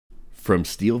From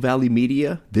Steel Valley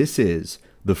Media, this is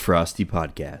the Frosty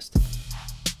Podcast.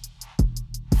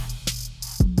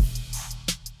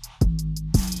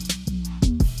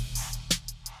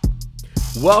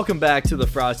 Welcome back to the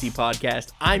Frosty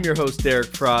Podcast. I'm your host,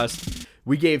 Derek Frost.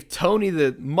 We gave Tony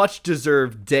the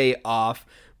much-deserved day off,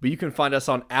 but you can find us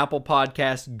on Apple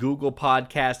Podcasts, Google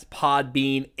Podcasts,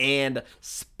 Podbean, and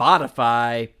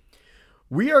Spotify.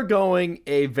 We are going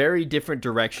a very different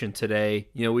direction today.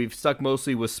 You know, we've stuck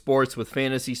mostly with sports, with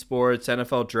fantasy sports,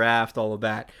 NFL draft, all of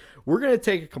that. We're going to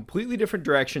take a completely different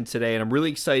direction today, and I'm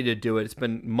really excited to do it. It's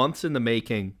been months in the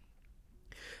making.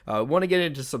 I want to get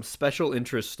into some special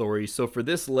interest stories. So for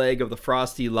this leg of the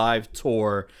Frosty Live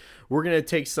Tour, we're going to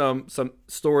take some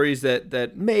stories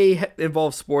that may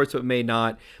involve sports but may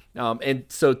not. And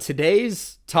so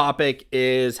today's topic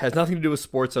has nothing to do with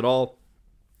sports at all.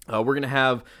 We're going to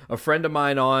have a friend of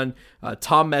mine on,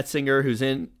 Tom Metzinger, who's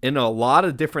in a lot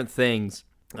of different things,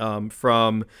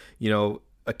 from,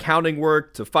 accounting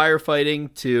work to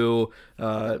firefighting to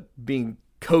being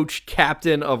coach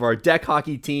captain of our deck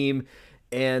hockey team.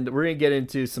 And we're going to get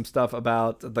into some stuff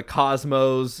about the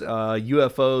cosmos,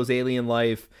 UFOs, alien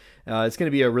life. It's going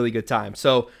to be a really good time.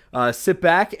 So sit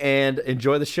back and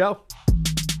enjoy the show.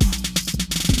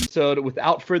 So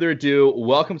without further ado,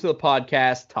 welcome to the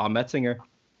podcast, Tom Metzinger.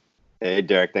 Hey,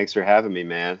 Derek. Thanks for having me,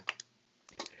 man.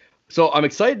 So I'm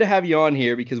excited to have you on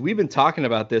here because we've been talking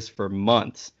about this for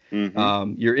months.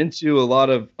 Mm-hmm. You're into a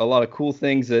lot of cool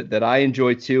things that I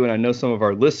enjoy too, and I know some of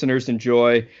our listeners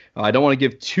enjoy. I don't want to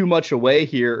give too much away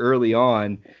here early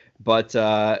on, but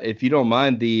if you don't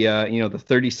mind the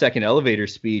 30-second elevator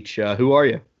speech, who are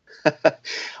you?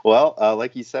 Well,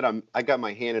 like you said, I got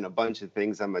my hand in a bunch of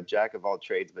things. I'm a jack of all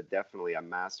trades, but definitely a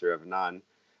master of none.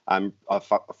 I'm a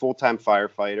full-time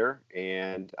firefighter,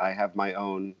 and I have my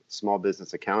own small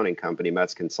business accounting company,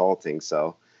 Metz Consulting.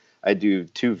 So I do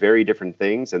two very different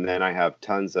things, and then I have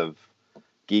tons of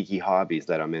geeky hobbies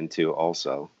that I'm into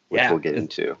also, which we'll get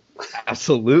into.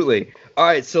 Absolutely. All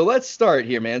right, so let's start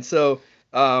here, man. So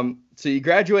you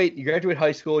graduate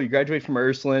high school, you graduate from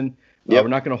Ursuline. Yep. We're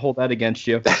not going to hold that against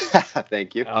you.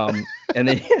 Thank you.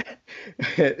 And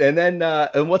then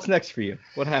what's next for you?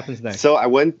 What happens next? So I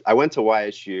went to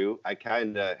YSU. I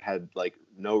kind of had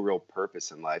no real purpose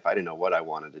in life. I didn't know what I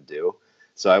wanted to do.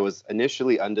 So I was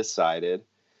initially undecided.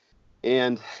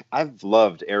 And I've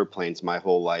loved airplanes my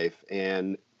whole life.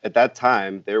 And at that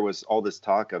time, there was all this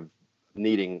talk of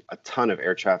needing a ton of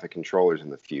air traffic controllers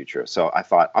in the future. So I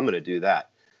thought, I'm going to do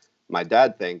that. My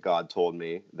dad, thank God, told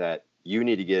me that you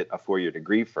need to get a 4-year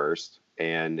degree first.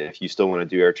 And if you still want to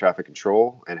do air traffic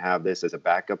control and have this as a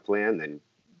backup plan, then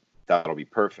that'll be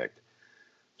perfect.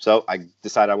 So I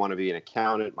decided I want to be an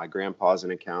accountant. My grandpa's an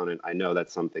accountant. I know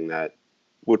that's something that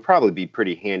would probably be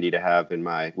pretty handy to have in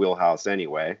my wheelhouse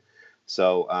anyway.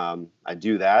 So I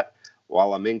do that.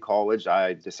 While I'm in college,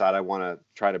 I decide I want to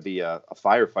try to be a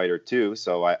firefighter too.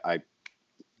 So I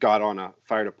got on a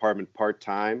fire department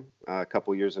part-time a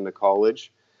couple years into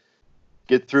college,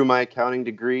 get through my accounting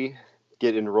degree,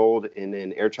 get enrolled in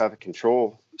an air traffic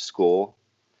control school.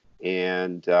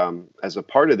 And as a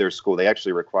part of their school, they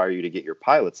actually require you to get your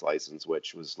pilot's license,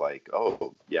 which was like,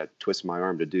 oh, yeah, twist my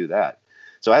arm to do that.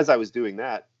 So as I was doing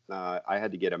that, I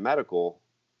had to get a medical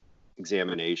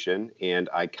examination, and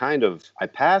I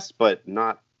passed, but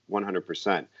not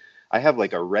 100%. I have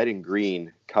a red and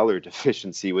green color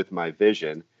deficiency with my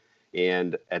vision.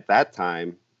 And at that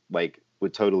time,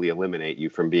 would totally eliminate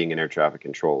you from being an air traffic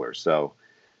controller. So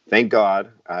thank God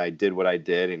I did what I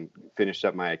did and finished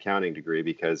up my accounting degree,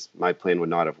 because my plan would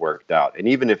not have worked out. And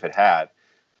even if it had,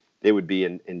 they would be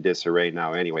in disarray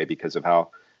now anyway, because of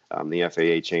how the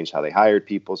FAA changed how they hired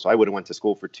people. So I would have went to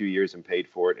school for 2 years and paid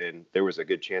for it. And there was a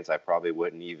good chance I probably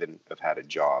wouldn't even have had a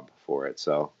job for it.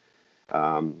 So,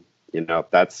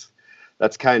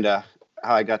 that's kind of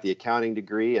how I got the accounting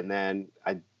degree. And then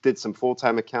I did some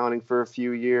full-time accounting for a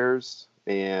few years.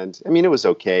 And I mean, it was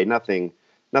okay. Nothing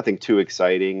too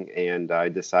exciting. And I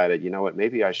decided,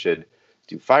 maybe I should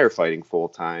do firefighting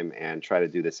full-time and try to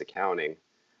do this accounting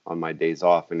on my days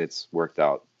off. And it's worked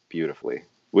out beautifully.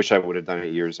 Wish I would have done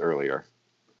it years earlier.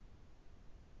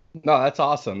 No, that's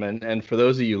awesome. And for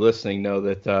those of you listening, know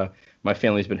that my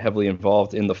family's been heavily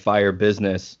involved in the fire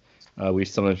business. We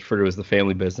sometimes refer to it as the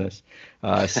family business.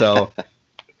 So,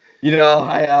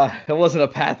 it wasn't a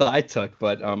path that I took,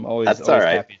 but I'm always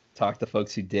happy to talk to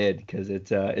folks who did, because it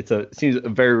seems a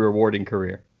very rewarding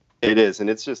career. It is, and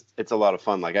it's a lot of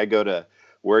fun. I go to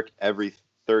work every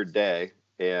third day,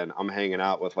 and I'm hanging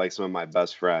out with some of my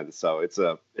best friends. So it's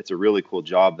a really cool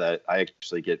job that I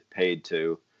actually get paid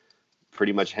to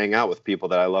pretty much hang out with people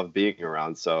that I love being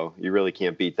around. So you really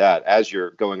can't beat that as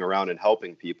you're going around and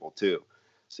helping people too.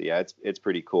 So yeah, it's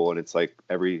pretty cool. And it's like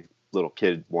every little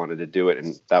kid wanted to do it.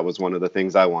 And that was one of the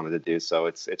things I wanted to do. So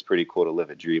it's pretty cool to live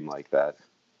a dream like that.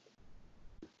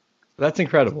 That's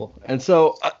incredible. And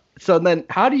so then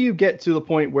how do you get to the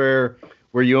point where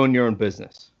you own your own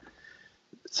business?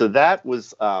 So that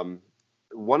was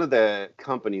one of the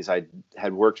companies I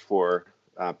had worked for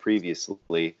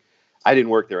previously. I didn't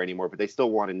work there anymore, but they still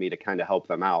wanted me to kind of help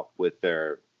them out with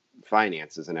their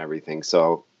finances and everything.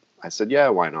 So I said, yeah,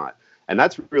 why not? And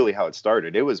that's really how it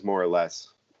started. It was more or less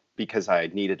because I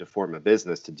needed to form a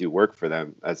business to do work for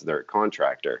them as their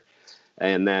contractor.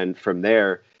 And then from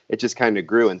there, it just kind of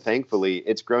grew. And thankfully,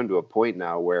 it's grown to a point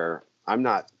now where I'm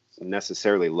not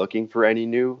necessarily looking for any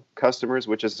new customers,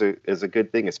 which is a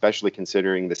good thing, especially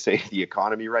considering the state of the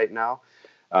economy right now.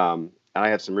 And I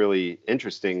have some really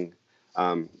interesting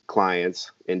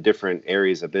clients in different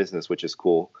areas of business, which is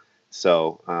cool.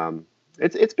 So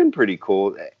it's been pretty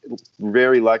cool.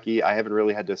 Very lucky. I haven't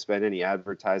really had to spend any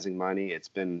advertising money. It's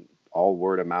been all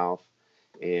word of mouth,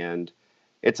 and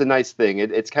it's a nice thing.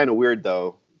 It's kind of weird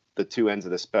though, the two ends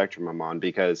of the spectrum I'm on,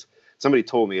 because somebody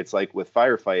told me it's like with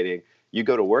firefighting, you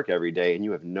go to work every day and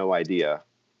you have no idea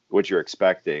what you're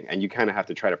expecting, and you kind of have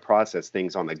to try to process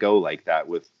things on the go like that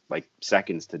with like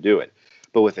seconds to do it.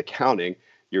 But with accounting,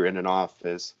 you're in an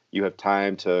office, you have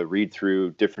time to read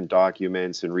through different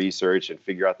documents and research and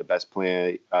figure out the best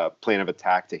plan of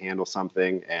attack to handle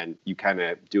something, and you kind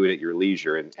of do it at your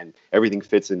leisure, and everything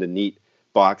fits into neat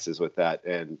boxes with that.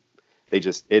 And it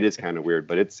is kind of weird,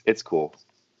 but it's cool.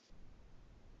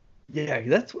 Yeah,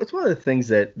 it's one of the things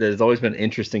that has always been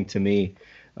interesting to me.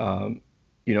 And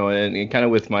kind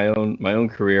of with my own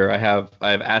career, I have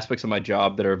aspects of my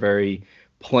job that are very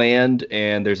planned,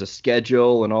 and there's a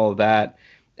schedule and all of that.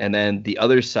 And then the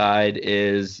other side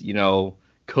is,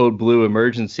 code blue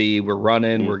emergency. We're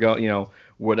running, we're going,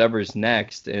 whatever's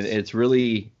next. And it's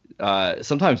really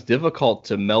sometimes difficult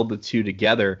to meld the two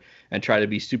together and try to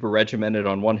be super regimented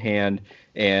on one hand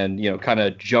and, kind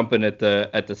of jumping at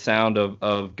the sound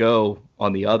of go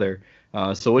on the other.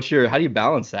 So how do you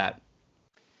balance that?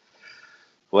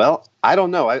 Well, I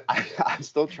don't know. I'm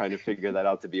still trying to figure that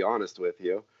out, to be honest with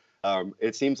you.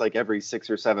 It seems like every 6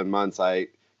 or 7 months I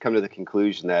come to the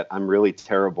conclusion that I'm really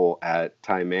terrible at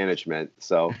time management.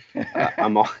 So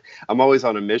I'm always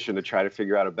on a mission to try to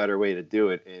figure out a better way to do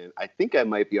it. And I think I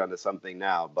might be onto something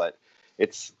now, but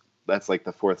that's like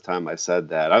the fourth time I've said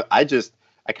that.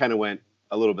 I kind of went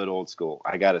a little bit old school.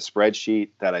 I got a spreadsheet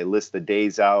that I list the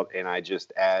days out, and I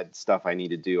just add stuff I need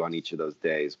to do on each of those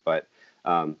days. But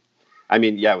I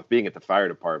mean, yeah, with being at the fire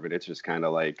department, it's just kind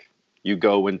of like you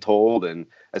go when told, and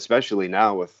especially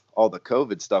now with all the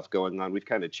COVID stuff going on, we've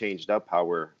kind of changed up how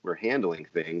we're handling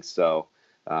things. So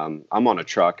I'm on a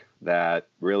truck that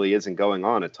really isn't going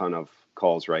on a ton of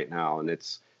calls right now, and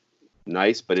it's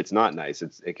nice, but it's not nice.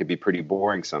 It could be pretty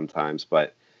boring sometimes,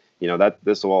 but that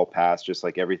this will all pass just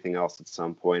like everything else at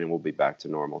some point, and we'll be back to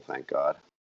normal, thank God.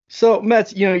 So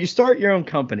Metz, you start your own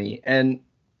company, and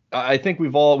I think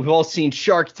we've all seen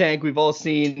Shark Tank. We've all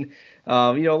seen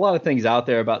a lot of things out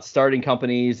there about starting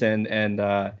companies, and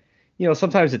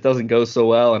sometimes it doesn't go so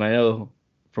well. And I know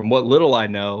from what little I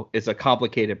know, it's a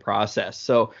complicated process.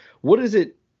 So what does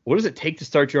it take to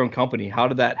start your own company? How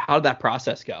did that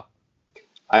process go?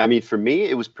 I mean, for me,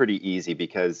 it was pretty easy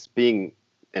because being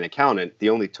an accountant, the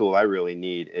only tool I really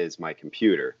need is my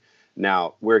computer.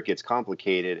 Now, where it gets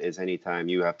complicated is anytime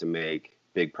you have to make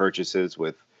big purchases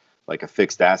with like a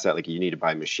fixed asset, like you need to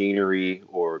buy machinery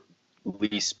or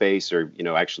lease space or,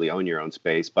 actually own your own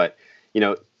space. But,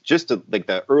 just to, like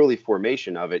the early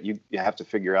formation of it, you have to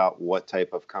figure out what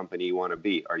type of company you want to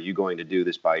be. Are you going to do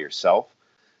this by yourself?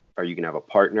 Are you going to have a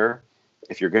partner?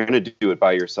 If you're going to do it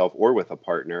by yourself or with a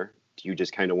partner, do you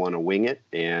just kind of want to wing it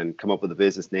and come up with a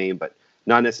business name, but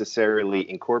not necessarily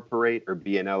incorporate or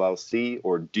be an LLC?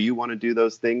 Or do you want to do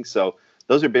those things? So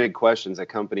those are big questions a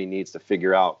company needs to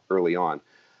figure out early on.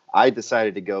 I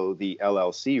decided to go the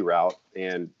LLC route,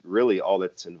 and really all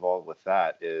that's involved with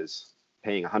that is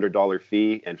paying a $100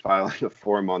 fee and filing a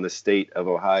form on the state of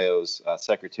Ohio's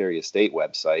Secretary of State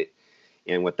website.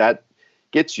 And what that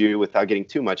gets you, without getting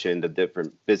too much into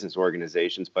different business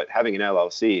organizations, but having an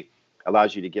LLC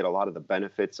allows you to get a lot of the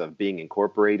benefits of being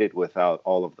incorporated without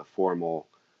all of the formal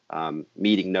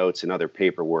meeting notes and other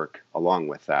paperwork along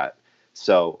with that.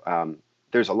 So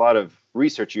there's a lot of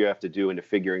research you have to do into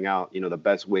figuring out, the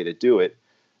best way to do it.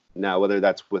 Now, whether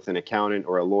that's with an accountant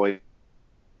or a lawyer,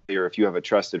 or if you have a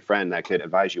trusted friend that could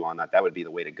advise you on that, that would be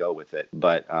the way to go with it.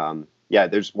 But yeah,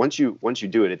 there's once you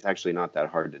do it, it's actually not that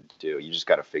hard to do. You just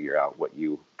got to figure out what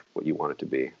you want it to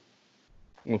be.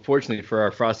 Unfortunately for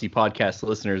our Frosty podcast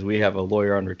listeners, we have a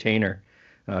lawyer on retainer,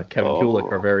 Kevin Kulik,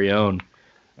 our Oh, very own.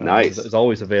 Is nice.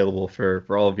 always available for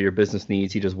all of your business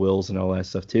needs. He does wills and all that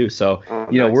stuff too. So, Oh,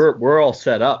 nice. we're all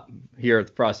set up here at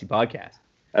the Frosty Podcast.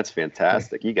 That's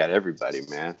fantastic. You got everybody,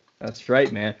 man. That's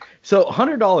right, man. So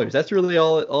 $100, that's really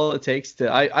all it takes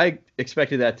to I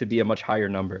expected that to be a much higher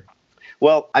number.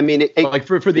 Well, I mean, Like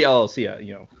for the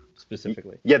LLC,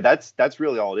 specifically. yeah, that's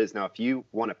really all it is. Now, if you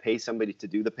want to pay somebody to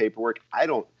do the paperwork,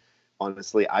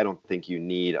 honestly, I don't think you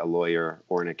need a lawyer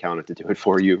or an accountant to do it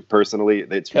for you personally. Kevin,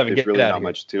 There's get really out not of here.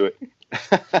 much to it.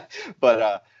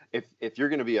 But if you're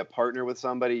going to be a partner with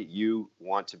somebody, you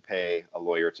want to pay a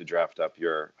lawyer to draft up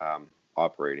your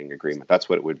operating agreement. That's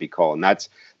what it would be called, and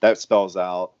that spells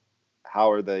out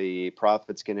how are the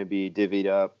profits going to be divvied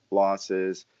up,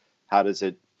 losses, how does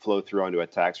it flow through onto a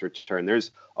tax return. There's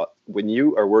when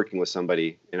you are working with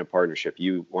somebody in a partnership,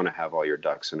 you want to have all your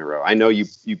ducks in a row. I know you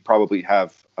probably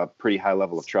have a pretty high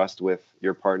level of trust with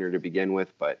your partner to begin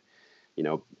with, but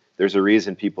there's a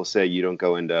reason people say you don't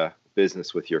go into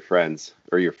business with your friends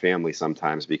or your family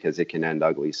sometimes, because it can end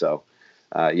ugly. So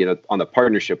on the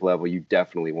partnership level, you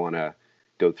definitely want to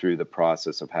go through the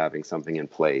process of having something in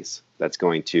place that's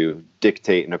going to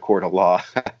dictate in a court of law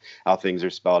how things are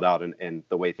spelled out and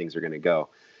the way things are going to go.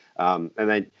 And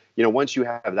then, once you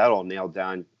have that all nailed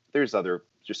down, there's other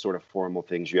just sort of formal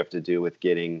things you have to do with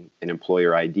getting an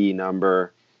employer ID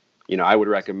number. I would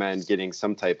recommend getting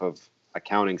some type of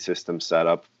accounting system set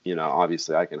up.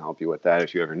 Obviously I can help you with that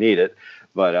if you ever need it.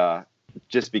 But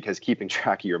just because keeping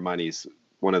track of your money is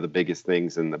one of the biggest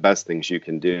things and the best things you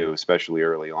can do, especially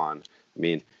early on. I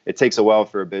mean, it takes a while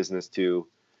for a business to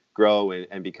grow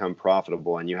and become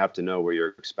profitable, and you have to know where your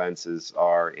expenses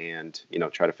are and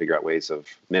try to figure out ways of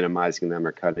minimizing them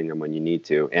or cutting them when you need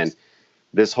to. And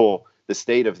the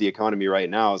state of the economy right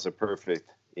now is a perfect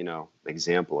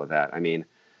example of that. I mean,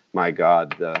 my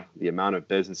God, the amount of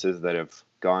businesses that have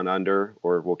gone under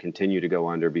or will continue to go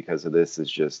under because of this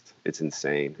it's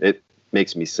insane. It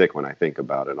makes me sick when I think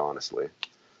about it, honestly.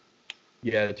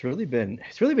 Yeah, it's really been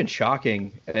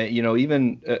shocking.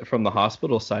 Even from the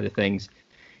hospital side of things,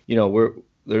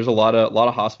 there's a lot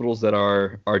of hospitals that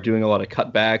are doing a lot of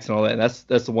cutbacks and all that. And that's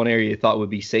the one area you thought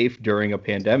would be safe during a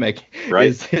pandemic, Right?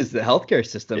 is the healthcare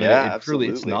system. Yeah, and absolutely.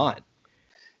 It's not.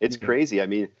 It's crazy. I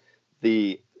mean,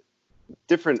 the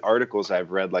different articles I've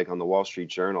read, like on the Wall Street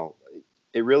Journal,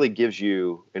 it really gives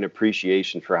you an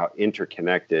appreciation for how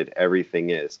interconnected everything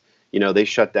is. They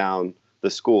shut down the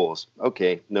schools.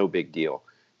 Okay, no big deal.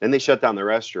 Then they shut down the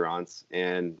restaurants,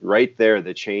 and right there,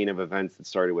 the chain of events that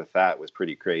started with that was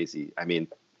pretty crazy. I mean,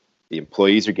 the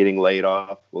employees are getting laid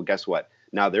off. Well, guess what?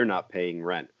 Now they're not paying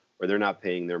rent, or they're not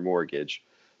paying their mortgage.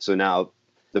 So now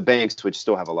the banks, which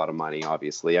still have a lot of money,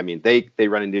 obviously, I mean, they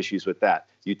run into issues with that.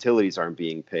 Utilities aren't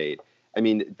being paid. I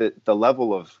mean, the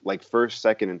level of like first,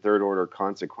 second, and third order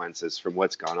consequences from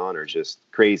what's gone on are just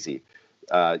crazy.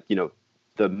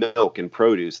 The milk and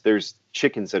produce, there's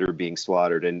chickens that are being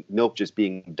slaughtered and milk just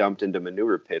being dumped into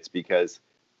manure pits because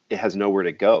it has nowhere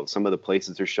to go. Some of the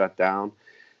places are shut down.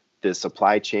 The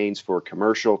supply chains for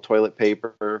commercial toilet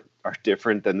paper are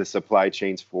different than the supply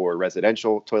chains for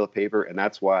residential toilet paper. And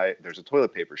that's why there's a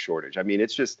toilet paper shortage. I mean,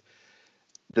 it's just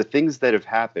the things that have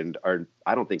happened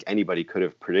I don't think anybody could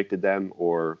have predicted them,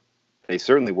 or they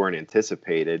certainly weren't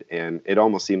anticipated. And it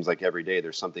almost seems like every day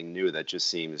there's something new that just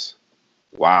seems,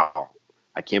 wow,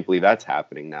 I can't believe that's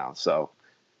happening now. So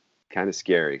kind of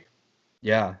scary.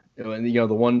 Yeah. And the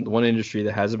one industry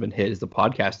that hasn't been hit is the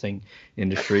podcasting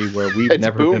industry, where we've It's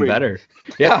never booming. been better.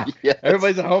 Yeah. Yes.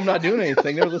 Everybody's at home not doing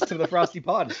anything. They're listening to the Frosty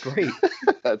Pod. It's great.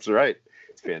 That's right.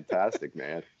 It's fantastic,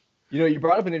 man. You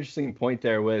brought up an interesting point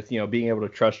there with, being able to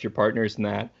trust your partners in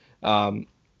that. And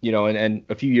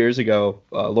a few years ago,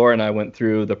 Laura and I went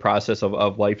through the process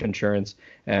of life insurance,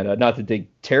 and not to dig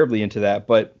terribly into that,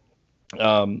 but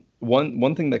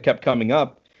one thing that kept coming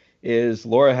up is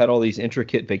Laura had all these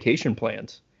intricate vacation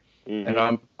plans. Mm-hmm.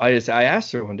 And I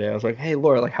asked her one day, I was like, hey,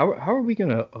 Laura, like, how are we going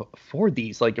to afford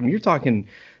these? Like, I mean, you're talking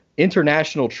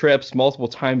international trips multiple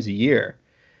times a year.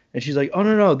 And she's like, oh,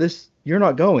 no, you're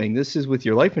not going. This is with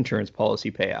your life insurance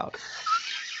policy payout.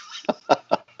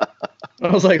 I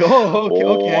was like, oh,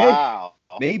 okay. Wow.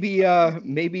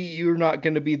 Maybe you're not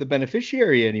going to be the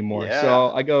beneficiary anymore. Yeah.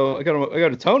 So I go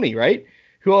to Tony, right?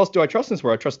 Who else do I trust this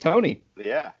for? I trust Tony.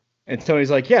 Yeah. And Tony's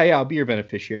like, yeah, I'll be your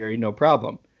beneficiary, no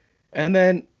problem. And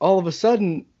then all of a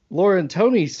sudden, Laura and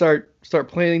Tony start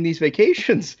planning these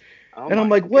vacations. Oh, and I'm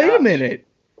like, wait a minute.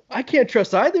 I can't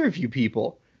trust either of you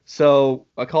people. So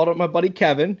I called up my buddy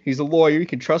Kevin. He's a lawyer. You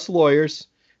can trust lawyers.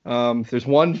 If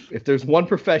there's one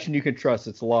profession you can trust,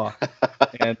 it's law.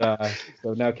 And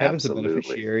so now Kevin's a Absolutely.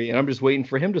 beneficiary, and I'm just waiting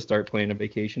for him to start planning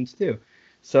vacations too.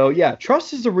 So yeah,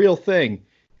 trust is a real thing,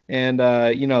 and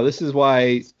this is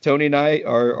why Tony and I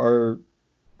our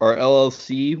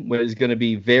LLC is going to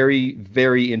be very,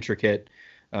 very intricate,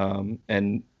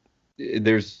 and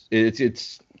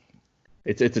it's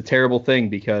a terrible thing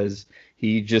because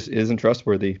he just isn't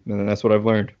trustworthy, and that's what I've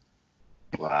learned.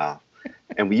 Wow.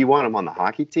 And you want him on the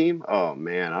hockey team? Oh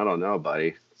man, I don't know,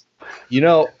 buddy.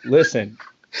 Listen,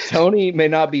 Tony may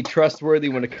not be trustworthy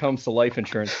when it comes to life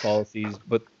insurance policies,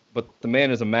 but the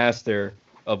man is a master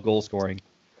of goal scoring,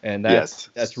 and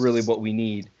that's really what we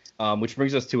need. Which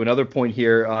brings us to another point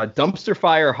here: dumpster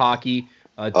fire hockey,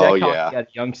 deck hockey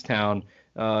at Youngstown.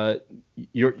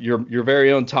 Your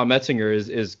very own Tom Metzinger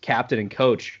is captain and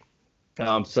coach.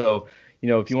 So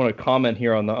if you want to comment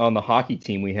here on the hockey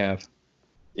team we have.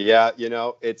 Yeah,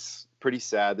 it's pretty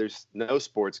sad. There's no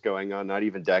sports going on, not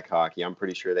even deck hockey. I'm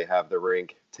pretty sure they have the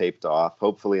rink taped off.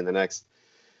 Hopefully in the next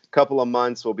couple of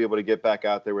months, we'll be able to get back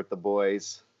out there with the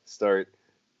boys, start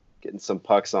getting some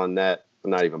pucks on net.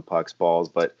 Well, not even pucks, balls,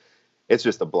 but it's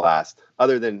just a blast.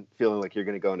 Other than feeling like you're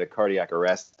going to go into cardiac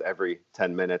arrest every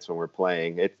 10 minutes when we're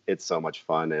playing, it's so much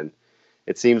fun. And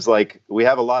it seems like we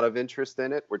have a lot of interest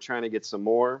in it. We're trying to get some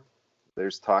more.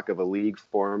 There's talk of a league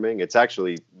forming. It's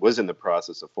actually was in the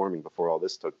process of forming before all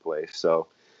this took place. So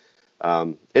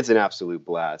it's an absolute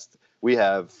blast.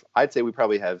 I'd say we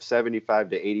probably have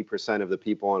 75 to 80% of the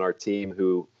people on our team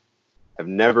who have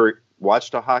never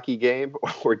watched a hockey game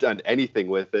or done anything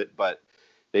with it, but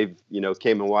they've,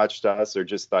 came and watched us or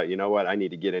just thought, you know what, I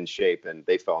need to get in shape, and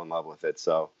they fell in love with it.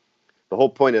 So the whole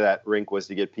point of that rink was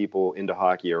to get people into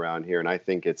hockey around here, and I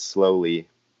think it's slowly,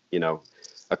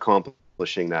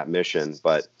 accomplishing that mission.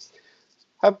 But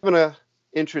having a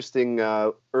interesting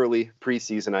early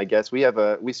preseason, I guess.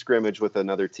 We scrimmage with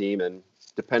another team, and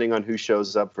depending on who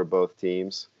shows up for both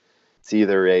teams, it's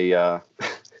either an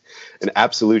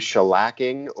absolute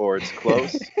shellacking or it's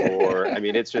close, or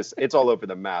it's all over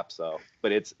the map. So,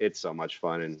 but it's so much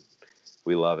fun, and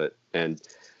we love it. And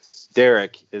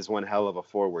Derek is one hell of a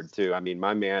forward too. I mean,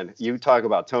 my man, you talk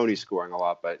about Tony scoring a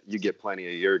lot, but you get plenty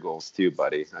of your goals too,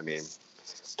 buddy. I mean,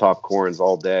 top corns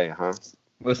all day, huh?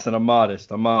 Listen, I'm modest,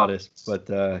 but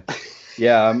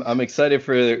yeah, I'm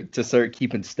excited to start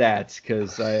keeping stats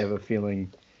because I have a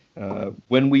feeling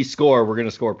when we score, we're going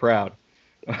to score proud.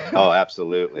 Oh,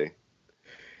 absolutely.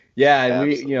 Yeah, and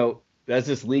we, as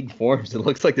this league forms, it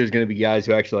looks like there's going to be guys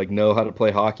who actually know how to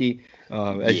play hockey.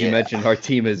 As you mentioned, our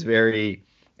team is very,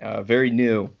 very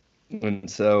new, and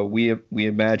so we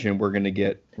imagine we're going to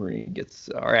get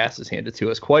our asses handed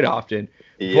to us quite often.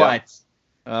 Yeah.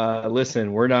 But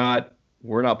listen, we're not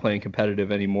playing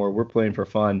competitive anymore. We're playing for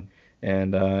fun,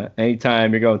 and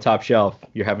anytime you're going top shelf,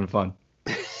 you're having fun.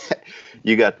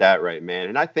 You got that right, man.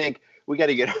 And I think we got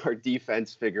to get our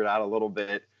defense figured out a little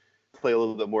bit, play a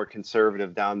little bit more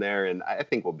conservative down there, and I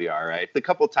think we'll be all right. The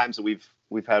couple of times that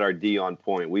we've had our D on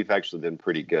point, we've actually been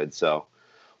pretty good. So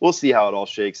we'll see how it all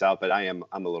shakes out. But I'm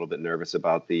a little bit nervous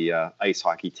about the ice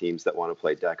hockey teams that want to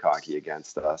play deck hockey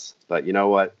against us. But you know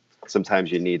what?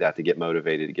 Sometimes you need that to get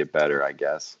motivated to get better, I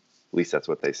guess. At least that's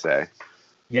what they say.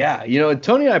 Yeah,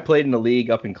 Tony and I played in a league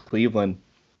up in Cleveland,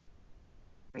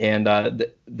 and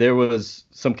there was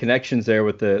some connections there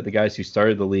with the guys who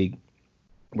started the league,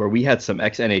 where we had some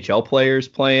ex-NHL players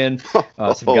playing,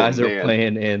 some guys that were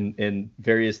playing in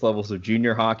various levels of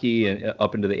junior hockey and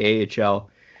up into the AHL.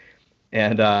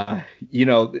 And,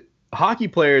 hockey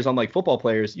players, unlike football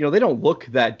players, they don't look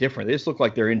that different. They just look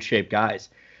like they're in shape guys,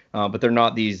 but they're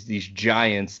not these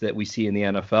giants that we see in the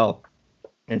NFL.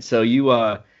 And so you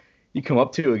come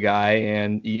up to a guy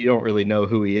and you don't really know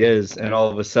who he is, and all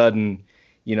of a sudden,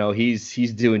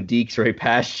 he's doing dekes right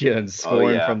past you and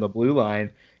scoring from the blue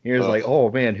line. You're just like,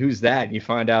 oh man, who's that? And you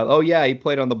find out, oh yeah, he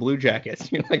played on the Blue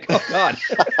Jackets. You're like, oh god.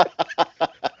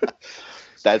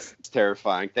 That's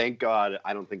terrifying. Thank God,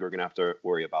 I don't think we're gonna have to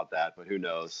worry about that. But who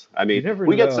knows? I mean,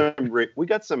 we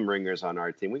got some ringers on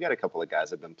our team. We got a couple of guys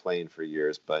that have been playing for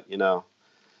years, but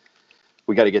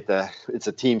we got to get it's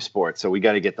a team sport, so we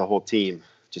got to get the whole team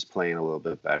just playing a little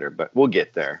bit better. But we'll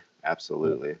get there.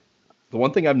 Absolutely. The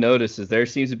one thing I've noticed is there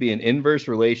seems to be an inverse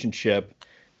relationship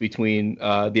between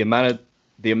the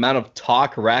amount of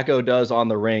talk Racco does on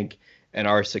the rink and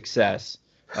our success.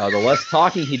 The less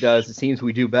talking he does, it seems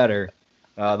we do better.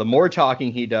 The more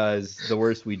talking he does, the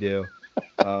worse we do.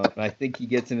 And I think he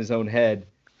gets in his own head,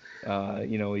 as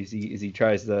he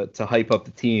tries to hype up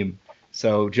the team.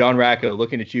 So John Racco,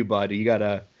 looking at you, bud, we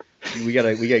gotta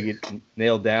get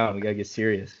nailed down. We gotta get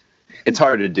serious. It's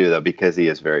hard to do though because he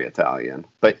is very Italian,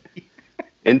 but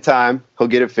In time, he'll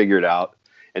get it figured out.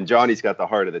 And Johnny's got the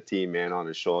heart of the team, man, on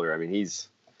his shoulder. I mean, he's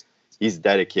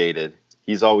dedicated.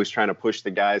 He's always trying to push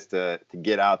the guys to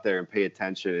get out there and pay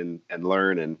attention and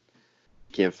learn, and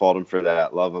can't fault him for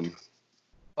that. Love him.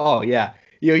 Oh yeah,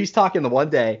 he's talking the one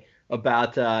day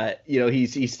about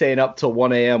he's staying up till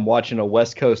 1 a.m. watching a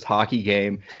West Coast hockey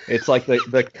game. It's like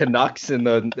the Canucks and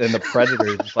the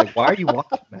Predators. It's like, why are you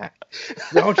watching that?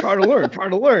 No, I'm trying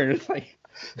to learn. It's like,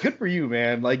 good for you,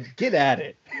 man. Like, get at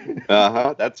it.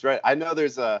 That's right. I know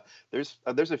there's a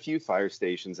few fire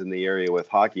stations in the area with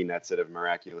hockey nets that have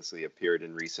miraculously appeared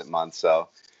in recent months. So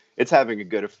it's having a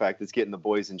good effect. It's getting the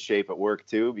boys in shape at work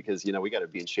too, because we got to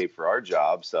be in shape for our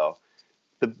job. So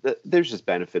there's just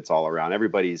benefits all around.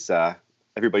 Everybody's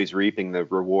reaping the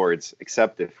rewards,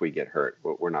 except if we get hurt.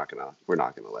 We're not gonna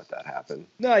let that happen.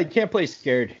 No, you can't play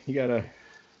scared. You gotta.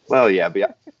 Well, yeah,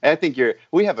 but I think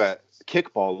we have a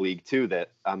kickball league too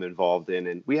that I'm involved in,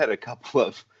 and we had a couple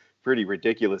of pretty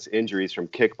ridiculous injuries from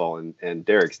kickball, and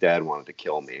Derek's dad wanted to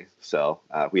kill me. So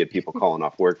we had people calling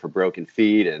off work for broken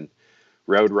feet and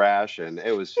road rash, and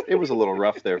it was a little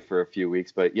rough there for a few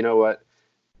weeks. But you know what?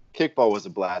 Kickball was a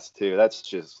blast too. That's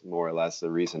just more or less the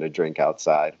reason to drink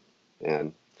outside,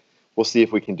 and we'll see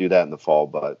if we can do that in the fall.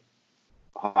 But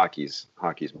hockey's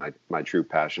my true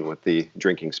passion with the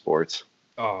drinking sports.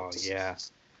 Oh yeah,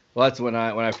 well that's when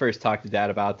I first talked to Dad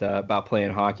about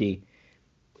playing hockey.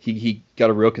 He got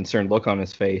a real concerned look on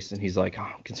his face, and he's like, oh,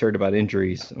 I'm concerned about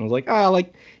injuries. And I was like,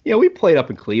 we played up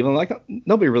in Cleveland. Like,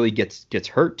 nobody really gets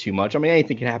hurt too much. I mean,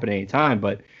 anything can happen anytime,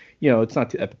 but it's not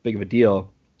that big of a deal.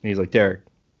 And he's like, Derek,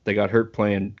 they got hurt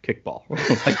playing kickball.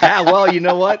 Like, well, you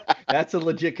know what? That's a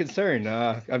legit concern.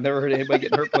 I've never heard anybody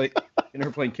getting hurt playing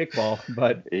kickball,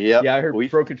 but yep, I heard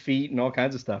broken feet and all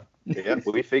kinds of stuff. Yeah,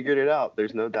 we figured it out.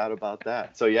 There's no doubt about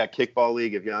that. So yeah, Kickball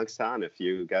League of Youngstown. If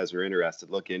you guys are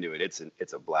interested, look into it.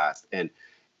 It's a blast. And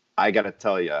I got to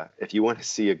tell you, if you want to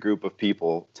see a group of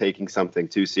people taking something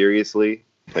too seriously,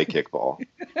 play kickball.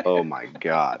 Oh my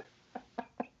God.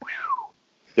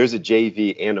 There's a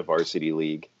JV and a varsity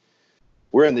league.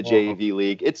 We're in the JV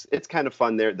league. It's kind of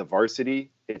fun there. The varsity,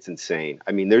 it's insane.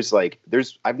 I mean, there's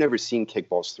I've never seen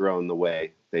kickballs thrown the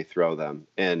way they throw them,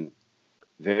 and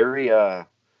very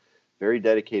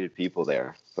dedicated people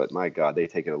there. But my God, they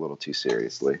take it a little too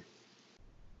seriously.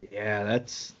 Yeah,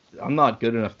 I'm not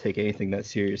good enough to take anything that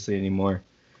seriously anymore.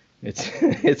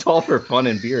 It's all for fun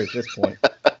and beer at this point.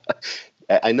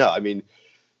 I know. I mean,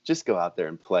 just go out there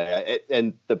and play.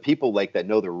 And the people like that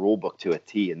know the rule book to a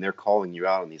T, and they're calling you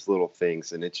out on these little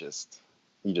things, and you just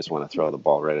want to throw the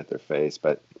ball right at their face.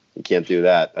 But you can't do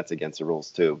that. That's against the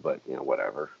rules too. But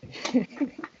whatever.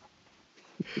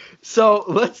 So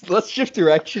let's shift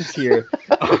directions here.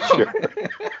 Sure.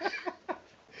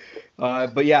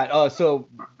 But yeah, so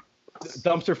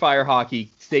dumpster fire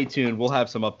hockey. Stay tuned. We'll have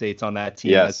some updates on that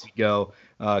team as we go,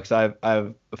 because I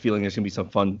have a feeling there's gonna be some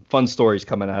fun stories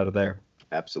coming out of there.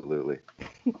 Absolutely.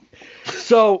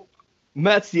 So,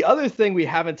 Metz, the other thing we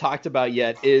haven't talked about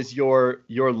yet is your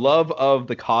love of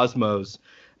the cosmos,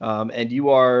 and you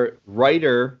are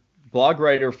blog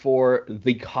writer for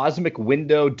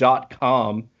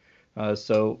thecosmicwindow.com.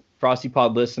 So Frosty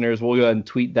Pod listeners, we'll go ahead and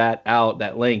tweet that out,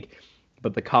 that link,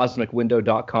 but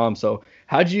thecosmicwindow.com. So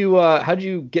how'd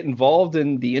you get involved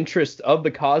in the interest of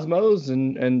the cosmos,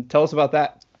 and tell us about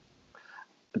that?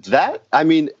 I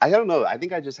mean, I don't know. I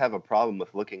think I just have a problem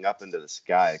with looking up into the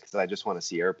sky because I just want to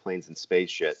see airplanes and space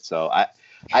shit. So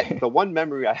the one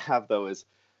memory I have though is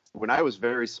when I was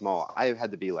very small. I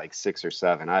had to be like 6 or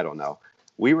 7. I don't know.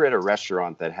 We were at a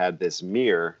restaurant that had this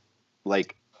mirror,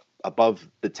 like above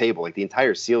the table, like the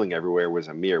entire ceiling everywhere was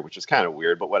a mirror, which is kind of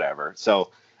weird, but whatever.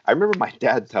 So I remember my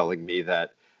dad telling me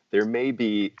that there may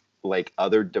be like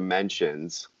other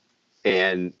dimensions,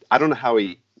 and I don't know how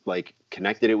he like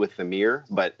connected it with the mirror,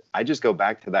 but I just go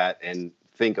back to that and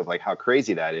think of like how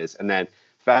crazy that is. And then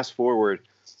fast forward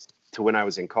to when I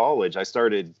was in college, I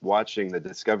started watching the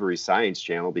Discovery Science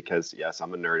Channel because yes,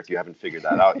 I'm a nerd if you haven't figured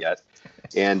that out yet.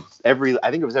 And I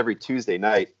think it was every Tuesday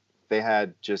night, they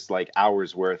had just like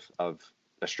hours worth of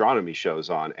astronomy shows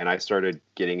on. And I started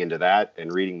getting into that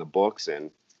and reading the books. And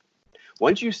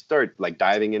once you start like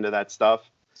diving into that stuff,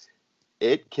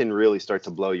 it can really start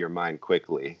to blow your mind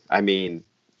quickly. I mean,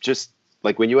 just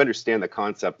like when you understand the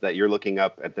concept that you're looking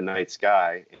up at the night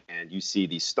sky and you see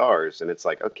these stars and it's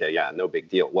like, okay, yeah, no big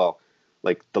deal. Well,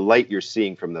 like the light you're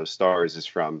seeing from those stars is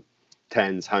from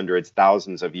tens, hundreds,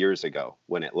 thousands of years ago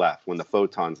when the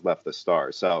photons left the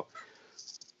star. So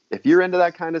if you're into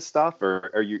that kind of stuff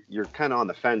or you're kind of on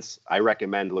the fence, I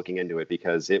recommend looking into it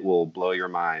because it will blow your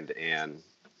mind. And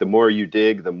the more you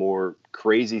dig, the more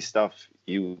crazy stuff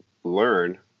you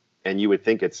learn. and you would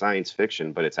think it's science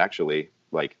fiction, but it's actually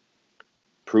like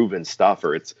proven stuff,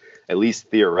 or it's at least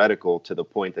theoretical to the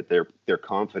point that they're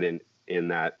confident in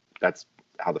that. That's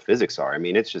how the physics are. I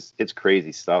mean, it's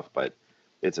crazy stuff, but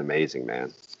it's amazing,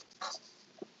 man.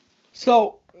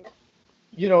 So,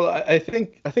 I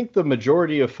think the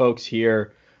majority of folks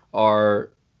here are,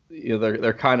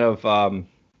 they're kind of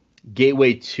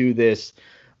gateway to this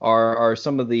are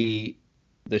some of the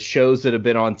shows that have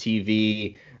been on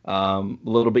TV, a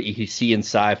little bit you can see in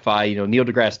sci-fi. Neil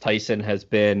deGrasse Tyson has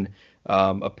been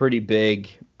a pretty big,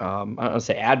 I don't want to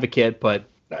say advocate, but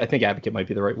I think advocate might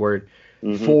be the right word,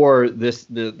 for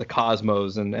the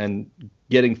cosmos and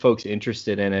getting folks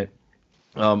interested in it.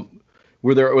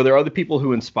 Were there other people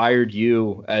who inspired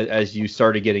you as you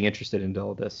started getting interested into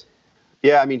all this?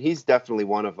 Yeah, I mean, he's definitely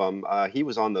one of them. He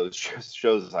was on those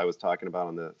shows I was talking about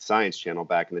on the Science Channel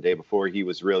back in the day before he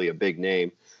was really a big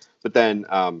name. But then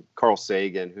Carl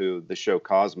Sagan, who the show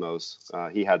Cosmos,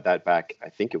 he had that back, I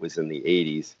think it was in the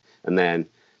 80s. And then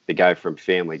the guy from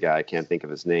Family Guy, I can't think of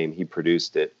his name, he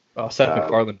produced it. Oh, Seth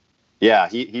MacFarlane. Yeah,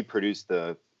 he produced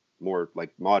the more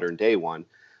like modern day one.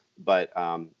 But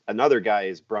another guy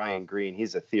is Brian Greene.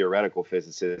 He's a theoretical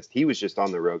physicist. He was just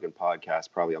on the Rogan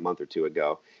podcast probably a month or two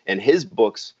ago. And his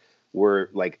books were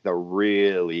like the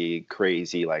really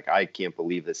crazy, like, I can't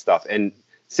believe this stuff. And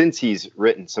since he's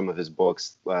written some of his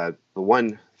books, the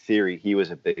one theory he was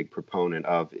a big proponent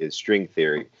of is string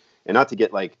theory. And not to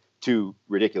get like too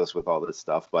ridiculous with all this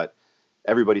stuff, but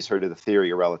everybody's heard of the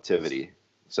theory of relativity.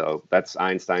 So that's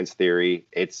Einstein's theory.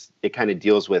 It kind of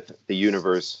deals with the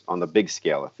universe on the big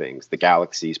scale of things, the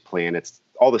galaxies, planets,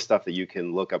 all the stuff that you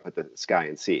can look up at the sky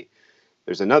and see.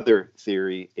 There's another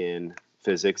theory in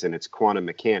physics, and it's quantum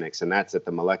mechanics, and that's at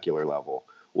the molecular level.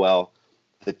 Well,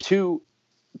 the two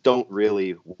don't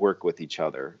really work with each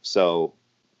other. So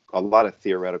a lot of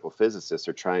theoretical physicists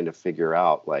are trying to figure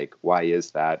out, like, why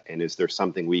is that? And is there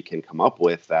something we can come up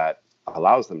with that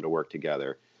allows them to work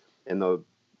together? And the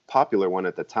popular one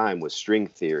at the time was string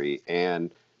theory. And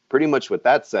pretty much what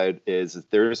that said is that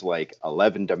there's like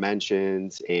 11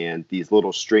 dimensions and these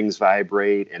little strings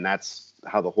vibrate. And that's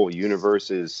how the whole universe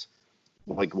is,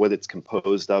 like, what it's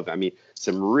composed of. I mean,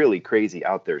 some really crazy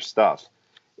out there stuff.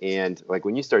 And like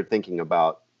when you start thinking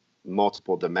about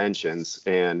multiple dimensions,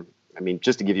 and I mean,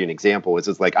 just to give you an example,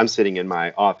 it's like I'm sitting in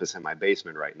my office in my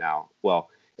basement right now. Well,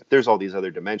 if there's all these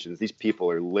other dimensions, these people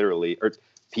are literally, or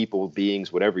people,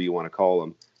 beings, whatever you want to call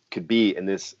them, could be in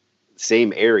this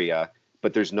same area,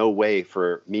 but there's no way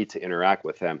for me to interact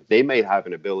with them. They may have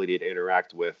an ability to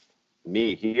interact with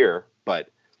me here, but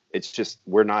it's just,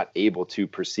 we're not able to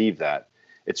perceive that.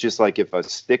 It's just like if a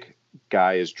stick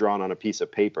guy is drawn on a piece of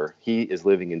paper, he is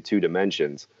living in two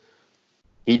dimensions.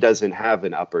 He doesn't have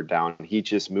an up or down. He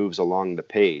just moves along the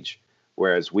page.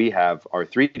 Whereas we have our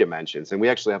three dimensions, and we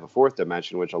actually have a fourth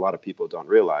dimension, which a lot of people don't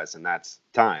realize, and that's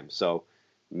time. So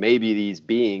maybe these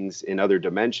beings in other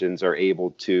dimensions are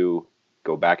able to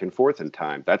go back and forth in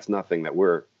time. That's nothing that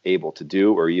we're able to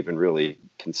do or even really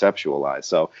conceptualize.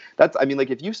 So that's, I mean, like,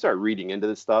 if you start reading into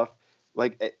this stuff,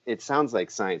 like, it sounds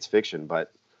like science fiction,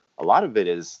 but a lot of it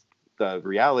is, the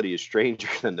reality is stranger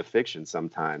than the fiction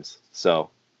sometimes. So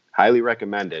highly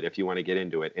recommend it if you want to get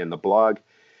into it. And the blog,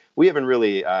 we haven't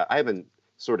really, I haven't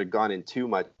sort of gone in too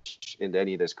much into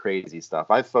any of this crazy stuff.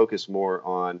 I've focused more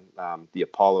on the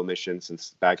Apollo mission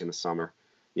since back in the summer.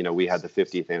 We had the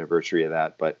 50th anniversary of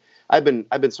that, but I've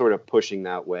been sort of pushing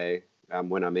that way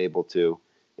when I'm able to.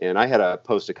 And I had a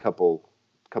post a couple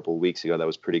weeks ago that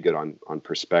was pretty good on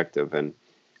perspective and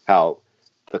how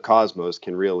the cosmos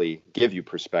can really give you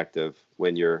perspective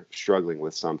when you're struggling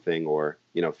with something, or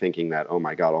thinking that, oh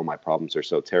my God, all my problems are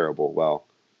so terrible. Well,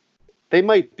 they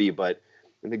might be, but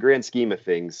in the grand scheme of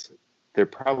things, they're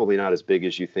probably not as big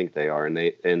as you think they are, and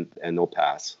they'll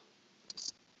pass.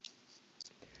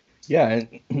 Yeah,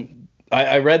 and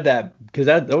I read that because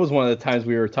that was one of the times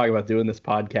we were talking about doing this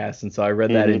podcast, and so I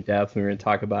read that in depth. We were going to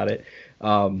talk about it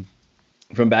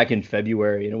from back in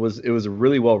February, and it was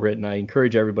really well written. I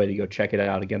encourage everybody to go check it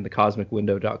out. Again,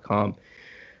 thecosmicwindow.com.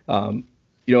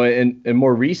 And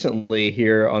more recently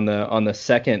here on the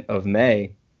 2nd of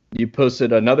May, you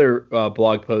posted another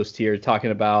blog post here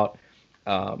talking about,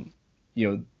 we're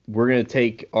going to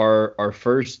take our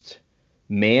first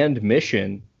manned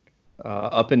mission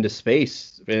up into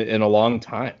space in a long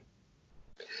time.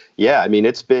 Yeah, I mean,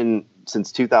 it's been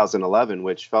since 2011,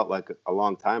 which felt like a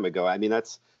long time ago. I mean,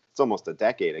 it's almost a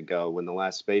decade ago when the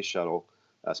last space shuttle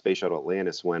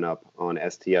Atlantis went up on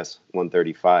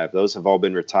STS-135. Those have all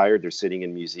been retired. They're sitting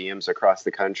in museums across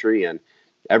the country. And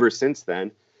ever since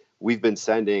then, we've been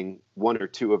sending one or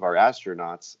two of our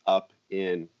astronauts up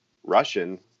in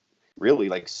Russian, really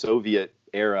like Soviet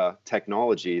era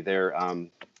technology, their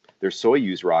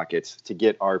Soyuz rockets, to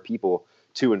get our people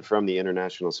to and from the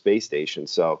International Space Station.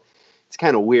 So it's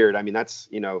kind of weird. I mean, that's,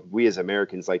 we as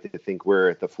Americans like to think we're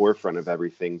at the forefront of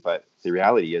everything, but the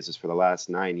reality is for the last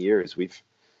 9 years, we've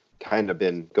kind of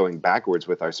been going backwards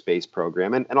with our space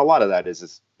program. And a lot of that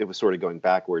is it was sort of going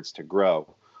backwards to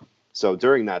grow. So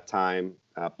during that time,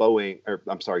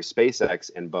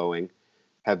 SpaceX and Boeing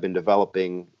have been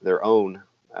developing their own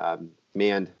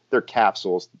their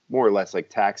capsules, more or less like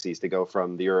taxis, to go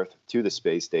from the Earth to the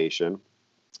space station.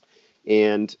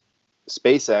 And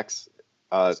SpaceX,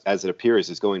 as it appears,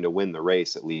 is going to win the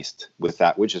race, at least with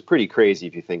that, which is pretty crazy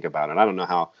if you think about it. I don't know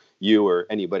how you or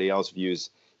anybody else views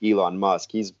Elon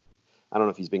Musk. I don't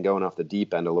know if he's been going off the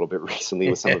deep end a little bit recently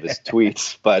with some of his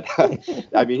tweets, but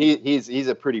I mean, he's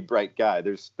a pretty bright guy.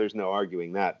 There's no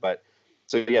arguing that. But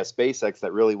so yeah, SpaceX,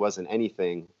 that really wasn't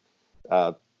anything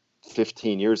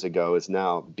 15 years ago, is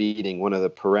now beating one of the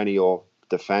perennial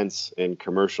defense and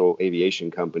commercial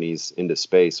aviation companies into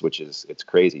space, it's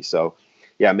crazy. So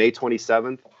yeah, May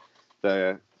 27th,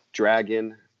 the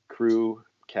Dragon crew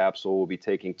capsule will be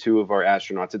taking 2 of our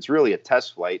astronauts. It's really a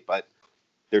test flight, but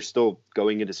they're still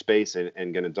going into space and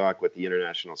going to dock with the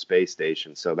International Space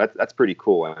Station. So that's pretty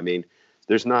cool. I mean,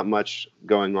 there's not much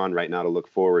going on right now to look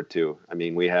forward to. I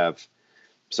mean, we have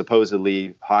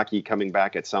supposedly hockey coming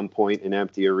back at some point in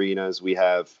empty arenas. We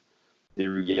have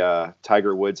the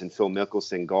Tiger Woods and Phil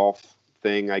Mickelson golf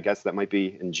thing. I guess that might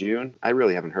be in June. I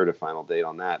really haven't heard a final date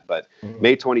on that, but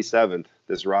May 27th,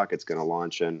 this rocket's going to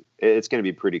launch, and it's going to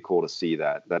be pretty cool to see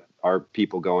that our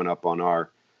people going up on our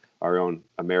own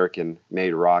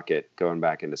American-made rocket going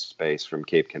back into space from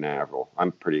Cape Canaveral.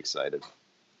 I'm pretty excited.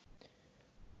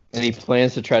 Any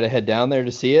plans to try to head down there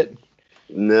to see it?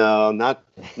 No, not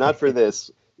for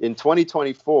this. In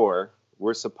 2024,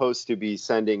 we're supposed to be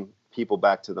sending people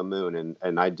back to the moon,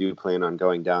 and I do plan on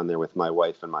going down there with my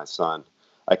wife and my son.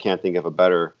 I can't think of a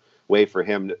better way for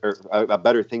him, or a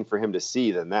better thing for him to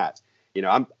see than that.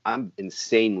 I'm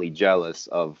insanely jealous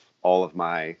of all of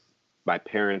my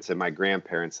parents and my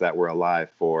grandparents that were alive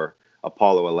for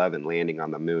Apollo 11 landing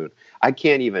on the moon. I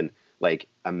can't even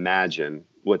imagine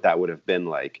what that would have been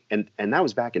like. And that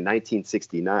was back in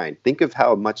 1969. Think of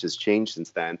how much has changed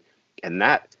since then. And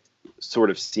that sort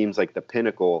of seems like the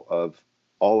pinnacle of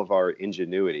all of our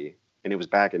ingenuity. And it was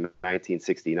back in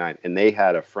 1969. And they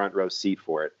had a front row seat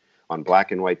for it on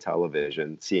black and white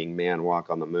television, seeing man walk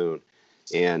on the moon.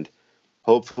 And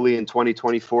hopefully in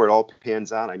 2024, it all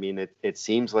pans out. I mean, it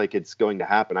seems like it's going to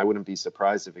happen. I wouldn't be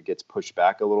surprised if it gets pushed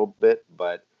back a little bit,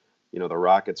 but the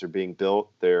rockets are being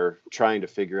built. They're trying to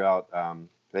figure out,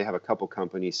 they have a couple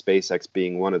companies, SpaceX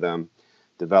being one of them,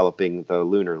 developing the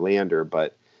lunar lander.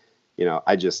 But,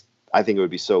 I think it would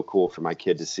be so cool for my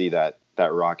kid to see that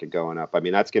rocket going up. I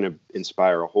mean, that's going to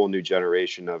inspire a whole new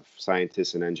generation of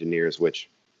scientists and engineers, which,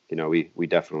 we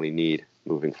definitely need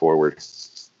moving forward.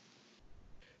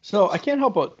 So I can't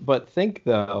help but think,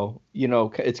 though,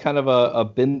 it's kind of a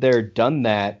been there, done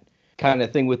that kind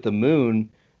of thing with the moon.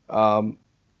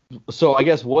 So I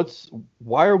guess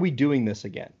why are we doing this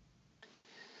again?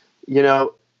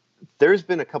 There's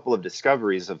been a couple of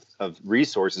discoveries of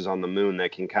resources on the moon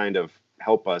that can kind of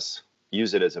help us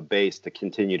use it as a base to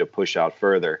continue to push out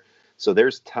further. So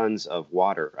there's tons of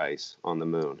water ice on the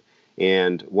moon.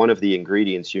 And one of the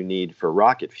ingredients you need for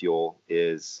rocket fuel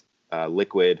is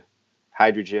liquid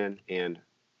hydrogen and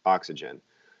oxygen.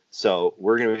 So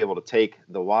we're going to be able to take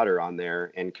the water on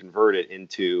there and convert it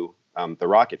into the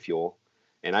rocket fuel.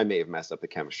 And I may have messed up the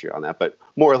chemistry on that, but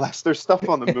more or less there's stuff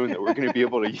on the moon that we're going to be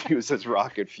able to use as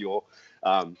rocket fuel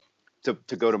to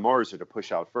go to Mars or to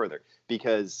push out further.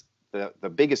 Because the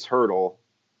biggest hurdle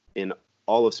in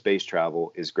all of space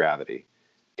travel is gravity.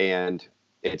 And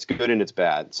it's good and it's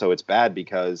bad. So it's bad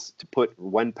because to put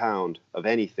 1 pound of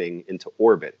anything into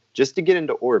orbit, just to get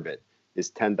into orbit, is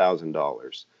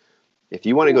 $10,000. If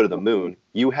you want to go to the moon,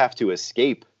 you have to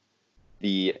escape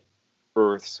the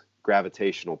Earth's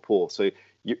gravitational pull. So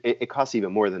it costs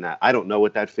even more than that. I don't know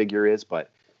what that figure is,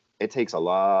 but it takes a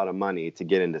lot of money to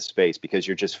get into space because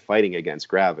you're just fighting against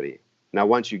gravity. Now,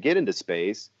 once you get into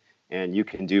space and you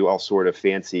can do all sort of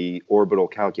fancy orbital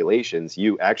calculations,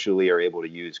 you actually are able to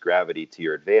use gravity to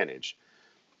your advantage.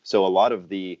 So a lot of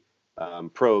the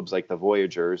probes like the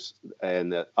Voyagers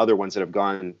and the other ones that have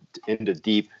gone into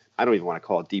deep, I don't even want to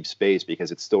call it deep space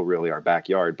because it's still really our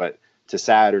backyard, but to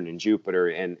Saturn and Jupiter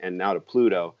and now to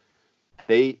Pluto,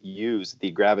 they use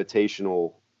the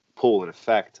gravitational pull and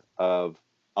effect of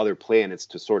other planets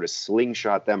to sort of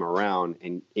slingshot them around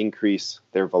and increase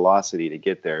their velocity to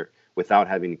get there without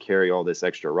having to carry all this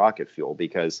extra rocket fuel,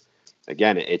 because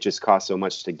again, it just costs so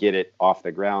much to get it off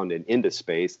the ground and into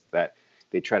space that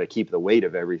they try to keep the weight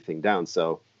of everything down.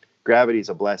 So gravity is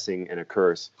a blessing and a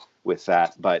curse with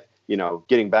that. But,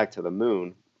 getting back to the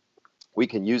moon, we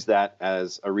can use that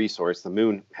as a resource. The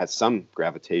moon has some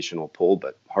gravitational pull,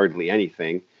 but hardly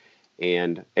anything.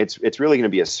 And it's really going to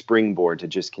be a springboard to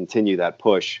just continue that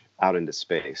push out into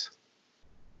space.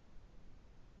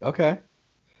 Okay.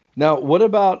 Now, what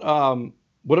about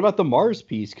the Mars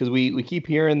piece? Because we keep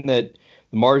hearing that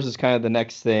Mars is kind of the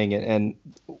next thing, and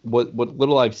what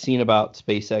little I've seen about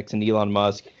SpaceX and Elon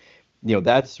Musk,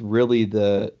 that's really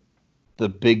the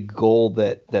big goal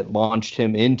that launched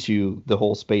him into the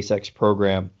whole SpaceX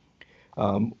program.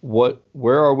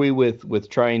 Where are we with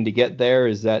trying to get there?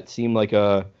 Does that seem like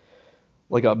a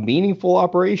meaningful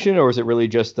operation, or is it really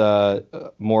just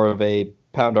more of a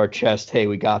pound our chest, hey,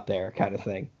 we got there kind of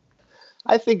thing?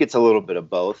 I think it's a little bit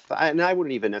of both. And I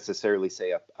wouldn't even necessarily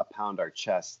say a pound our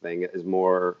chest thing. Is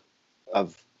more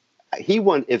of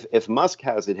if Musk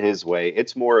has it his way,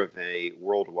 it's more of a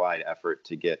worldwide effort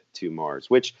to get to Mars,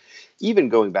 which even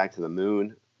going back to the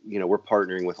moon, we're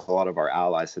partnering with a lot of our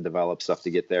allies to develop stuff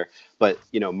to get there. But,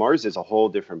 Mars is a whole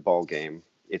different ball game.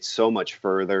 It's so much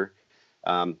further.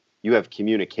 You have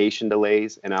communication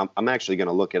delays, and I'm actually going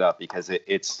to look it up because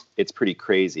it's pretty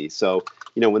crazy. So,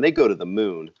 when they go to the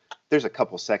moon, there's a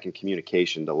couple second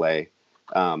communication delay.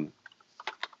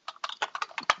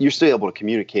 You're still able to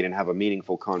communicate and have a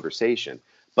meaningful conversation.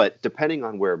 But depending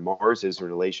on where Mars is in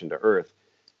relation to Earth,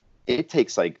 it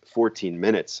takes like 14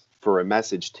 minutes for a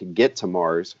message to get to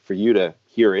Mars, for you to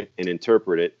hear it and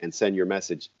interpret it and send your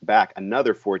message back,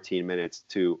 another 14 minutes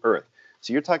to Earth.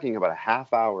 So you're talking about a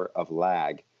half hour of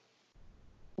lag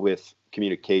with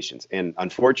communications. And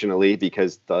unfortunately,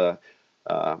 because the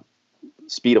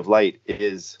speed of light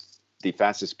is the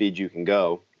fastest speed you can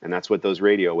go, and that's what those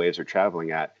radio waves are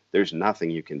traveling at, there's nothing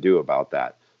you can do about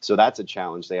that. So that's a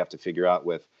challenge they have to figure out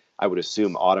with, I would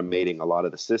assume, automating a lot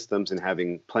of the systems and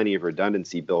having plenty of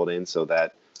redundancy built in so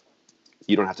that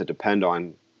you don't have to depend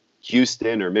on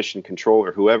Houston or Mission Control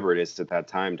or whoever it is at that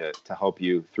time to help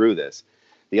you through this.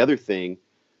 The other thing,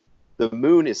 the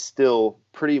moon is still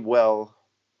pretty well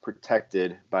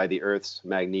protected by the Earth's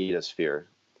magnetosphere.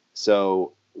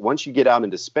 So once you get out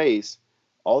into space,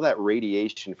 all that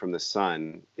radiation from the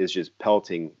sun is just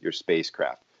pelting your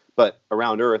spacecraft. But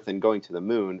around Earth and going to the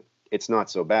moon, it's not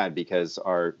so bad because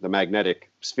the magnetic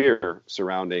sphere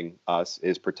surrounding us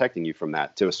is protecting you from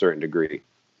that to a certain degree.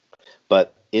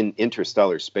 But in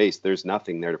interstellar space, there's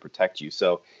nothing there to protect you.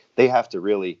 So they have to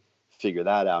really figure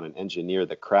that out and engineer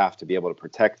the craft to be able to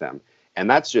protect them. And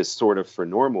that's just sort of for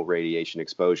normal radiation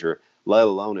exposure, let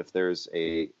alone if there's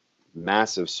a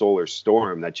massive solar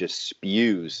storm that just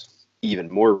spews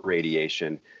even more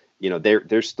radiation.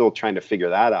 They're still trying to figure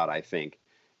that out, I think.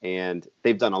 And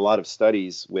they've done a lot of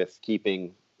studies with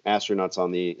keeping astronauts on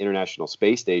the International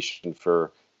Space Station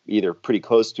for either pretty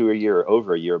close to a year or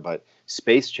over a year. But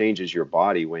space changes your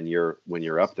body when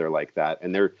you're up there like that,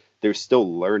 and they're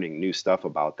still learning new stuff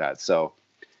about that. So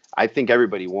I think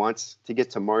everybody wants to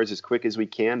get to Mars as quick as we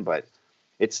can, but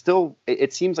it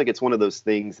seems like it's one of those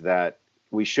things that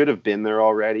we should have been there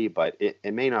already, but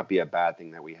it may not be a bad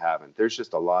thing that we haven't. There's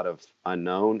just a lot of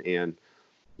unknown, and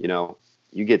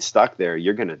you get stuck there,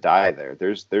 you're going to die there.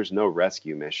 There's no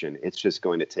rescue mission. It's just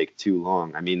going to take too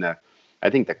long. I mean, I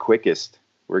think the quickest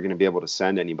we're going to be able to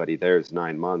send anybody there is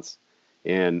 9 months.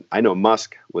 And I know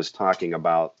Musk was talking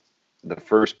about the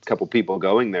first couple people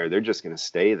going there, they're just going to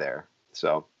stay there.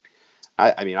 So,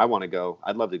 I mean, I want to go.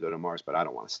 I'd love to go to Mars, but I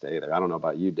don't want to stay there. I don't know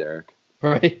about you, Derek.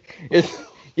 Right.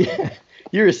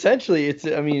 You're essentially, it's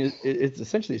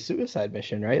essentially a suicide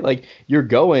mission, right? Like, you're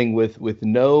going with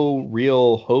no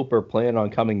real hope or plan on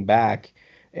coming back,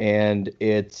 and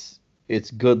it's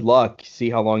good luck. See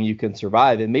how long you can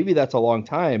survive, and maybe that's a long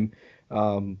time,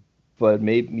 but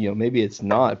maybe it's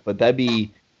not. But that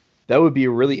would be a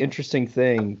really interesting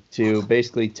thing to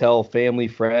basically tell family,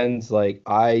 friends, like,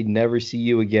 I never see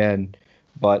you again,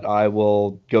 but I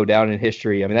will go down in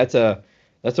history. I mean, that's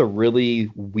a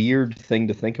really weird thing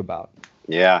to think about.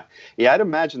 Yeah. I'd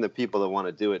imagine the people that want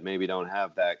to do it maybe don't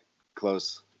have that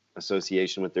close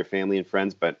association with their family and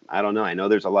friends, but I don't know. I know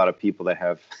there's a lot of people that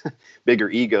have bigger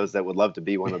egos that would love to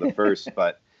be one of the first,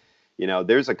 but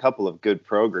there's a couple of good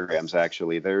programs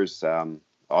actually. There's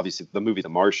obviously the movie The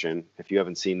Martian, if you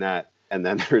haven't seen that, and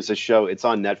then there's a show. It's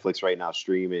on Netflix right now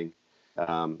streaming.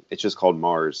 It's just called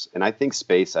Mars, and I think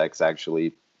SpaceX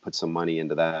actually put some money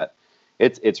into that.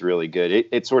 It's really good.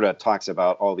 It sort of talks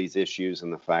about all these issues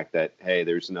and the fact that, hey,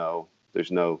 there's no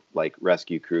like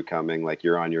rescue crew coming, like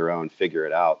you're on your own, figure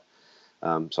it out.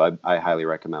 So I highly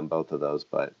recommend both of those.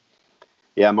 But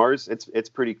yeah, Mars, it's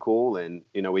pretty cool, and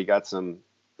we got some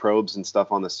probes and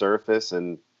stuff on the surface,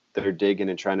 and they're digging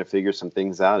and trying to figure some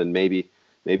things out, and maybe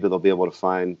they'll be able to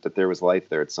find that there was life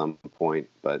there at some point.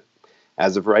 But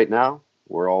as of right now,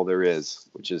 we're all there is,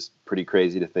 which is pretty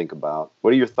crazy to think about.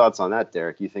 What are your thoughts on that,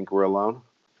 Derek? You think we're alone?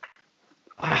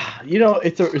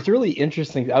 It's really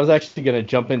interesting. I was actually going to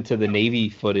jump into the Navy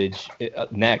footage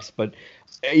next, but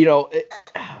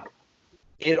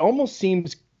it almost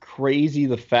seems crazy,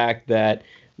 the fact that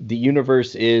the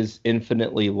universe is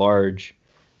infinitely large,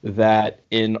 that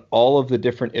in all of the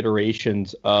different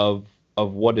iterations of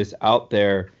what is out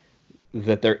there,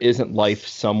 that there isn't life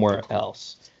somewhere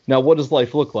else. Now, what does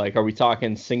life look like? Are we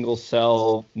talking single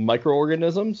cell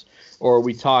microorganisms, or are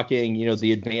we talking,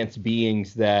 the advanced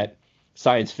beings that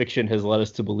science fiction has led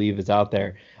us to believe is out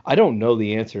there? I don't know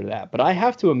the answer to that, but I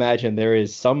have to imagine there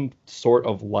is some sort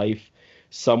of life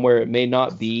somewhere. It may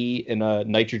not be in a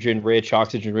nitrogen-rich,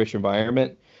 oxygen-rich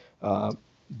environment,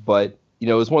 but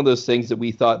it's one of those things that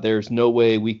we thought there's no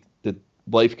way that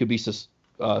life could be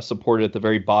supported at the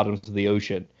very bottoms of the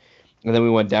ocean. And then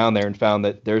we went down there and found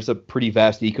that there's a pretty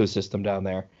vast ecosystem down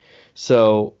there.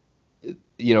 So,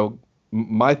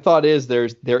 my thought is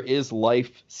there is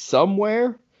life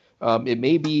somewhere. It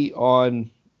may be on,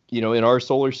 in our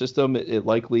solar system. It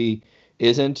likely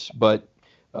isn't, but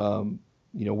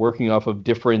working off of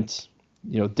different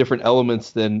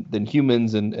elements than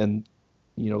humans and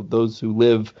those who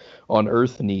live on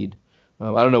Earth need.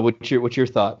 I don't know. What's your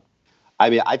thought?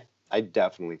 I mean, I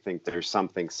definitely think there's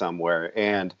something somewhere,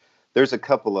 and there's a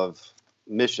couple of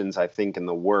missions, I think, in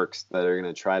the works that are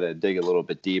going to try to dig a little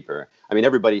bit deeper. I mean,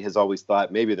 everybody has always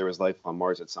thought maybe there was life on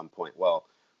Mars at some point. Well,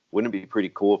 wouldn't it be pretty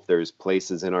cool if there's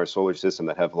places in our solar system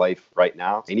that have life right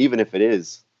now? And even if it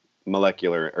is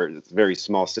molecular or very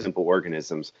small, simple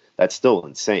organisms, that's still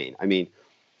insane. I mean,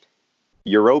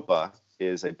 Europa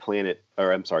is a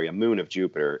moon of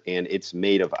Jupiter, and it's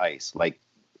made of ice, like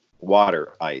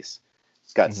water ice.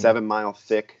 It's got 7-mile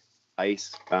thick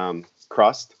ice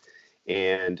crust,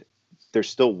 and there's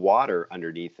still water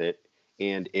underneath it.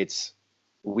 And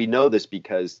we know this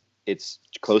because it's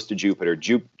close to Jupiter.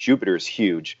 Jupiter is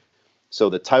huge. So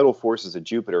the tidal forces of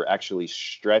Jupiter actually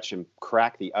stretch and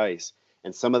crack the ice,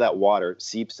 and some of that water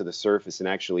seeps to the surface and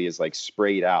actually is like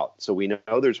sprayed out. So we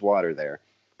know there's water there.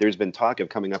 There's been talk of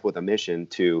coming up with a mission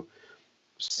to,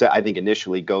 I think,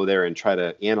 initially go there and try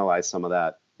to analyze some of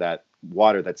that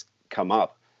water that's come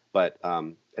up, but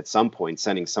at some point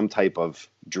sending some type of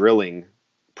drilling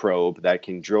probe that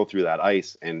can drill through that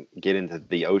ice and get into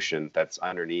the ocean that's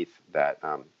underneath that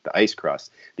the ice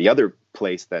crust. The other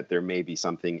place that there may be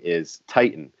something is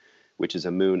Titan, which is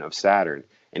a moon of Saturn,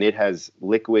 and it has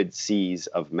liquid seas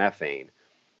of methane.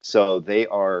 So they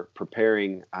are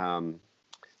preparing some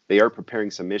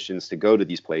missions to go to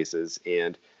these places.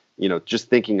 And just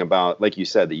thinking about, like you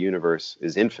said, the universe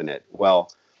is infinite.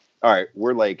 Well, all right,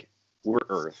 we're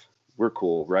Earth. We're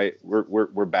cool, right?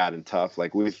 We're bad and tough.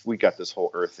 Like we got this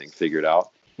whole Earth thing figured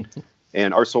out.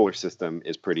 And our solar system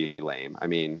is pretty lame. I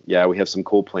mean, yeah, we have some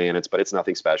cool planets, but it's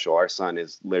nothing special. Our sun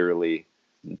is literally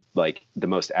like the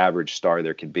most average star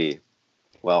there could be.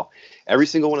 Well, every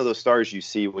single one of those stars you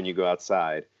see when you go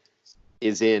outside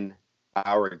is in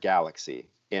our galaxy.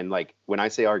 And like when I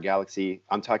say our galaxy,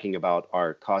 I'm talking about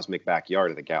our cosmic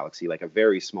backyard of the galaxy, like a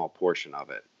very small portion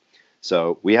of it.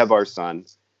 So we have our sun.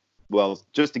 Well,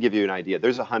 just to give you an idea,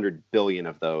 there's 100 billion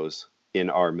of those in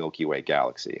our Milky Way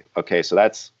galaxy. Okay, so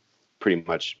that's pretty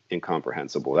much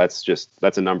incomprehensible.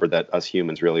 That's a number that us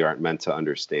humans really aren't meant to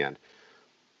understand.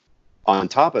 On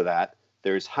top of that,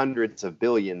 there's hundreds of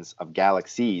billions of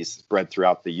galaxies spread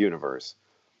throughout the universe.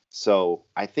 So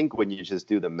I think when you just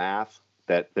do the math,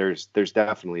 that there's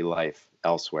definitely life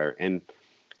elsewhere. And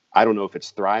I don't know if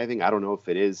it's thriving. I don't know if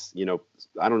it is,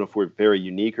 I don't know if we're very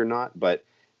unique or not, but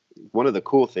one of the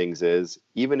cool things is,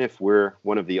 even if we're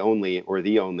one of the only or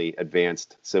the only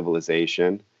advanced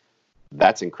civilization,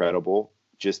 that's incredible,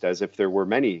 just as if there were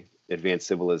many advanced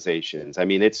civilizations. I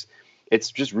mean, it's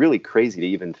just really crazy to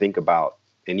even think about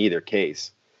in either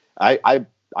case. I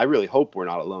really hope we're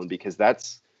not alone, because that'll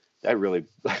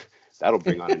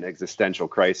bring on an existential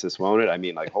crisis, won't it? I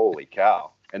mean, like, holy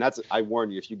cow. And I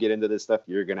warn you, if you get into this stuff,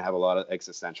 you're going to have a lot of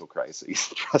existential crises.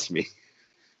 Trust me.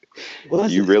 Well,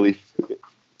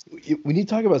 when you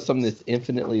talk about something that's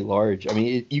infinitely large, I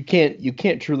mean, you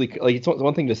can't truly, like, it's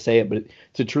one thing to say it, but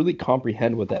to truly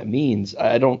comprehend what that means,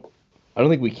 I don't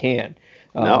think we can.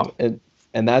 No.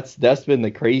 And that's been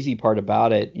the crazy part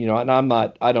about it,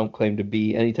 and I don't claim to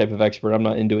be any type of expert. I'm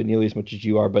not into it nearly as much as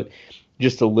you are, but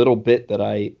just a little bit that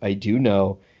I do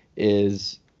know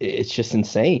is it's just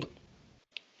insane.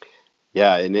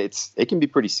 Yeah, and it can be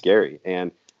pretty scary.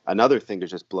 And another thing to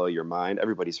just blow your mind,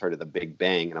 everybody's heard of the Big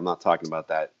Bang, and I'm not talking about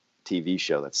that TV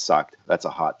show that sucked. That's a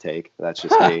hot take. That's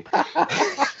just me.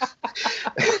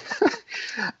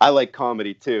 I like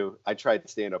comedy too. I tried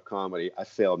stand-up comedy. I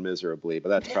failed miserably, but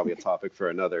that's probably a topic for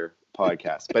another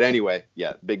podcast. But anyway,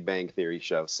 yeah, Big Bang Theory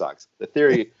show sucks.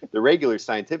 The regular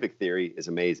scientific theory is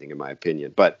amazing in my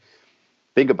opinion. But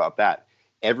think about that.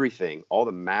 Everything, all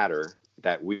the matter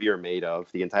that we are made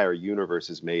of, the entire universe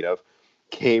is made of,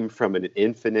 came from an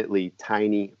infinitely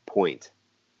tiny point.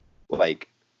 Like,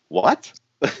 what?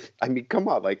 I mean, come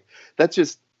on. Like, that's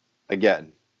just,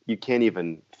 again, you can't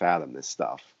even fathom this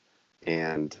stuff.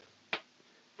 And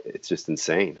it's just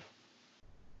insane.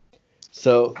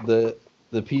 So the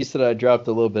piece that I dropped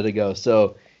a little bit ago,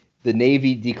 so the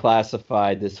Navy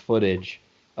declassified this footage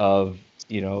of,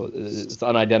 this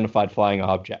unidentified flying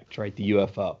object, right? The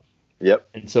UFO. Yep.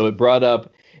 And so it brought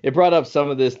up some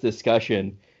of this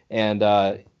discussion. And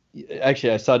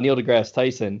actually, I saw Neil deGrasse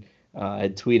Tyson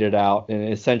had tweeted out,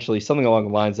 and essentially something along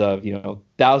the lines of,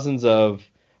 thousands of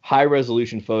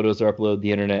high-resolution photos are uploaded to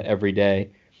the internet every day.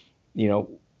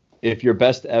 If your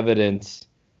best evidence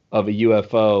of a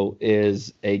UFO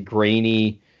is a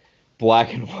grainy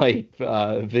black and white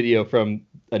video from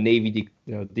a Navy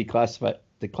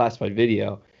declassified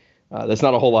video, that's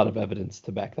not a whole lot of evidence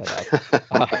to back that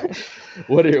up.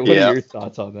 What are your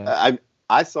thoughts on that?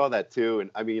 I saw that too, and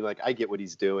I mean, like, I get what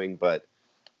he's doing, but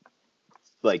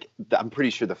like, I'm pretty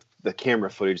sure the camera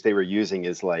footage they were using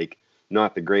is like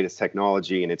not the greatest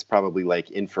technology, and it's probably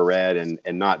like infrared and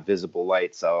not visible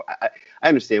light. So I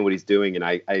understand what he's doing, and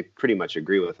I pretty much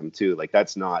agree with him too. Like,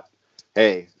 that's not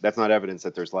evidence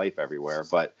that there's life everywhere.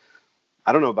 But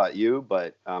I don't know about you,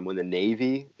 but when the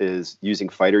Navy is using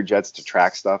fighter jets to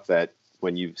track stuff that,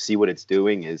 when you see what it's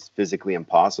doing, is physically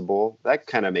impossible, that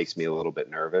kind of makes me a little bit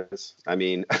nervous. I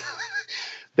mean,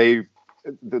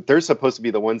 they're supposed to be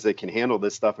the ones that can handle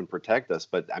this stuff and protect us,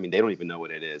 but I mean, they don't even know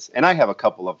what it is. And I have a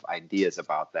couple of ideas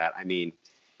about that. I mean,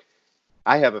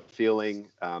 I have a feeling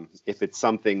if it's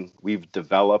something we've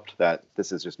developed, that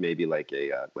this is just maybe like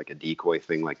a decoy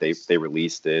thing, like they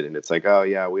released it and it's like, oh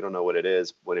yeah, we don't know what it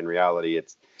is, when in reality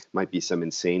it might be some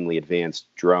insanely advanced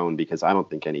drone, because I don't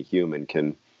think any human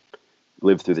can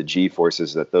live through the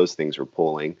G-forces that those things were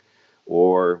pulling,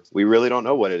 or we really don't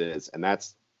know what it is, and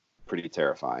that's pretty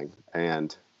terrifying.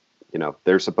 And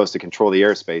they're supposed to control the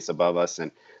airspace above us,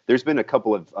 and there's been a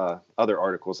couple of other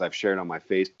articles I've shared on my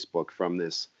Facebook from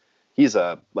this. He's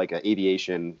an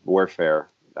aviation warfare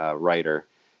writer,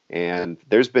 and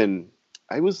there's been,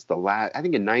 I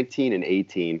think in 19 and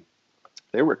 18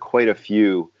 there were quite a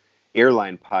few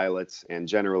airline pilots and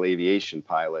general aviation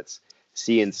pilots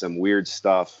seeing some weird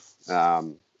stuff.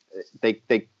 They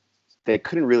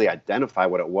couldn't really identify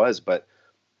what it was, but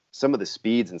some of the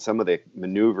speeds and some of the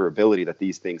maneuverability that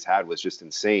these things had was just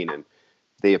insane. And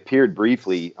they appeared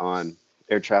briefly on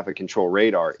air traffic control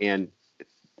radar. And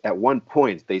at one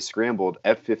point, they scrambled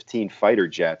F-15 fighter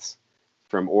jets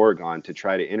from Oregon to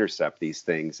try to intercept these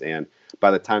things. And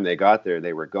by the time they got there,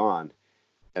 they were gone.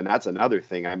 And that's another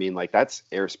thing. I mean, like, that's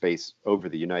airspace over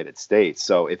the United States.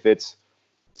 So if it's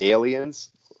aliens,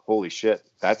 holy shit,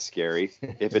 that's scary.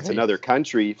 If it's another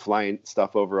country flying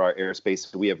stuff over our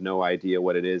airspace, we have no idea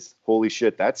what it is, holy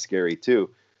shit, that's scary too.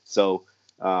 So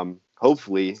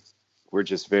hopefully we're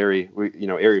just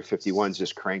Area 51 is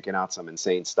just cranking out some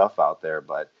insane stuff out there,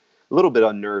 but a little bit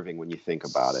unnerving when you think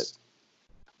about it.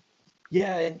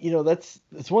 Yeah, and that's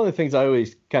one of the things I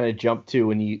always kind of jump to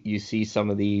when you see some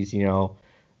of these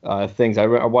things. I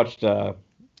watched I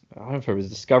don't know if it was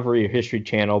Discovery or History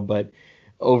Channel, but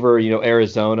over,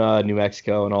 Arizona, New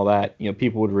Mexico, and all that,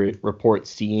 people would report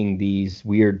seeing these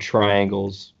weird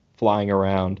triangles flying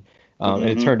around, and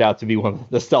it turned out to be one of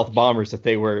the stealth bombers that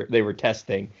they were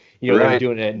testing. They were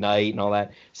doing it at night and all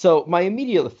that. So my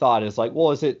immediate thought is like, well,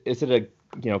 is it a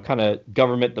kind of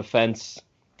government defense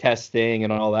testing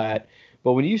and all that?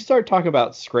 But when you start talking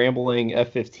about scrambling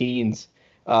F-15s,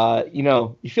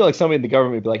 you feel like somebody in the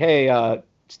government would be like, hey,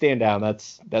 stand down.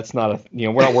 That's not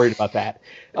we're not worried about that.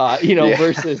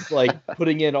 Versus like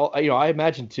putting in all, I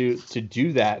imagine to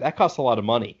do that costs a lot of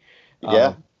money.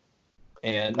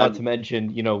 And not to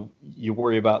mention, you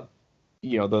worry about,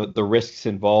 the risks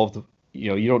involved.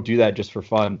 You don't do that just for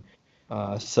fun.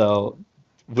 So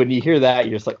when you hear that,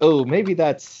 you're just like, oh, maybe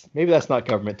that's not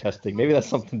government testing. Maybe that's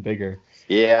something bigger.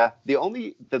 Yeah.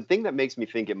 The thing that makes me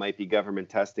think it might be government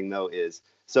testing though is,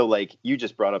 so like you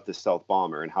just brought up the stealth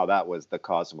bomber and how that was the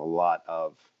cause of a lot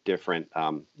of different,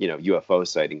 UFO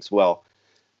sightings. Well,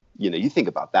 you think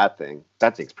about that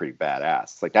thing's pretty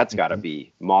badass. Like, that's gotta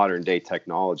be modern day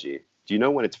technology. Do you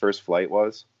know when its first flight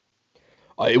was?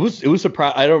 It was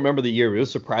I don't remember the year, but it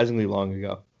was surprisingly long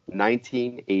ago.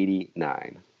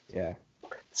 1989. Yeah.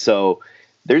 So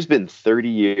There's been 30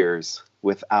 years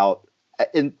without,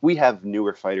 and we have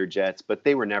newer fighter jets, but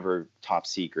they were never top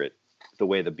secret the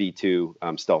way the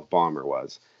B-2 stealth bomber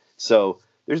was. So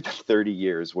there's been 30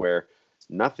 years where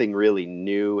nothing really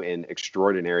new and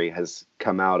extraordinary has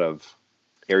come out of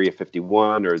Area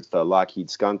 51 or the Lockheed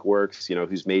Skunk Works,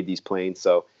 who's made these planes.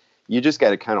 So you just got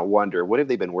to kind of wonder, what have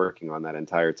they been working on that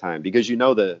entire time? Because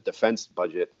the defense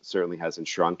budget certainly hasn't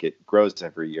shrunk. It grows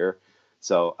every year.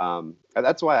 So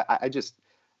that's why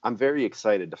I'm very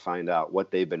excited to find out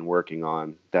what they've been working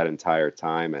on that entire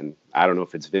time. And I don't know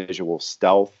if it's visual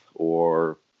stealth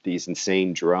or these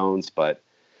insane drones, but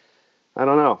I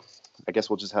don't know. I guess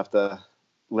we'll just have to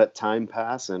let time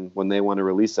pass, and when they want to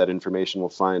release that information, we'll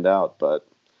find out. But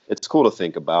it's cool to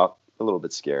think about, a little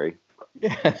bit scary.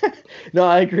 Yeah, no,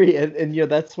 I agree. And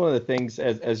that's one of the things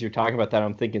as you're talking about that,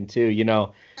 I'm thinking too,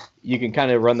 you can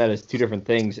kind of run that as two different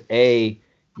things. Maybe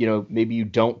you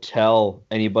don't tell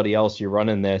anybody else you're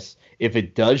running this. If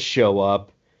it does show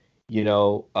up,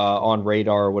 on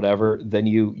radar or whatever, then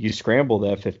you scramble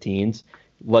the F-15s,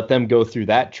 let them go through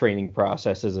that training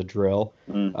process as a drill,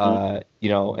 and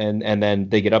then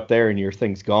they get up there and your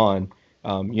thing's gone.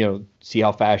 See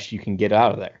how fast you can get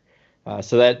out of there.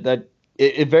 So that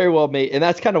it very well may, and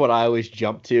that's kind of what I always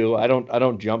jump to. I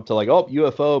don't jump to like, oh,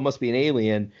 UFO must be an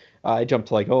alien. I jump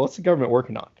to like, oh, what's the government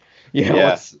working on?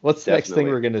 What's the next thing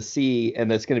we're going to see? And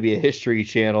that's going to be a History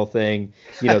Channel thing,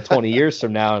 20 years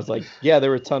from now. It's like, yeah, there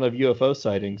were a ton of UFO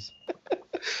sightings.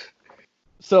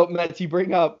 So, Matt, you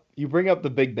bring up the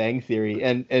Big Bang Theory,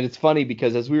 and it's funny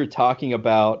because as we were talking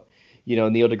about, Neil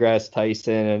deGrasse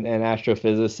Tyson and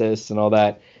astrophysicists and all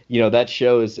that, that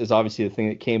show is obviously the thing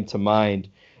that came to mind.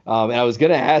 And I was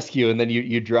going to ask you, and then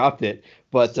you dropped it,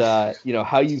 but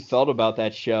how you felt about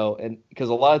that show, and because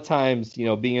a lot of times,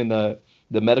 being in the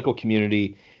medical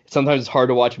community, sometimes it's hard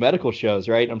to watch medical shows,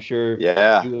 right? I'm sure.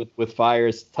 Yeah. With fire,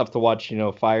 it's tough to watch,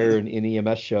 fire and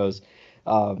EMS shows.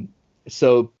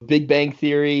 So Big Bang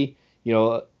Theory,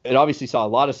 it obviously saw a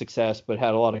lot of success, but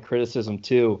had a lot of criticism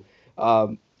too.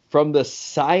 From the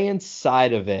science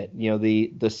side of it,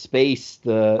 the space,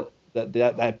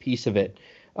 that piece of it,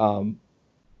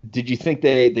 did you think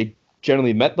they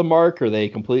generally met the mark, or they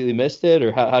completely missed it,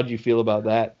 or how did you feel about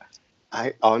that?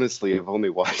 I honestly have only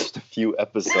watched a few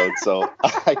episodes, so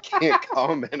I can't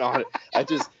comment on it.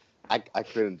 I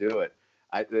couldn't do it.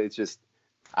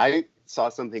 I saw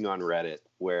something on Reddit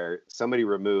where somebody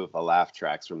removed the laugh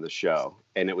tracks from the show,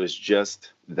 and it was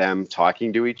just them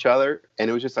talking to each other, and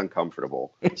it was just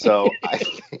uncomfortable. So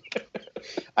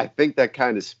I think that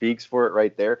kind of speaks for it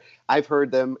right there. I've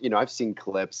heard them, I've seen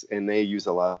clips, and they use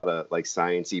a lot of like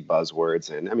sciencey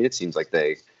buzzwords, and I mean, it seems like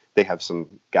they have some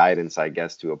guidance, I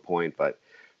guess, to a point, but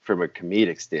from a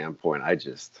comedic standpoint, I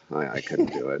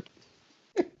couldn't do it.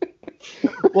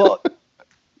 Well,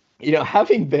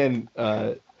 having been,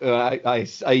 I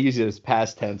use it as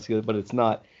past tense, but it's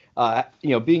not,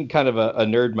 being kind of a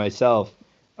nerd myself,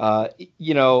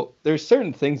 there's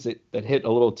certain things that hit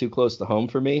a little too close to home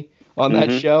for me on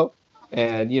that show.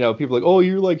 And, people are like, oh,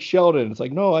 you're like Sheldon. It's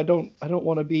like, no, I don't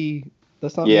want to be.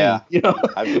 That's not me.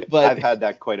 I've had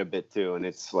that quite a bit too, and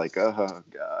it's like, oh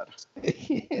God.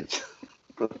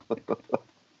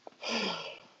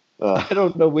 I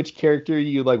don't know which character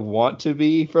you like want to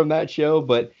be from that show,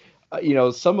 but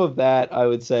some of that I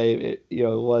would say it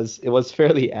was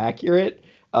fairly accurate.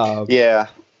 Some of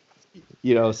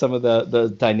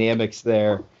the dynamics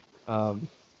there. But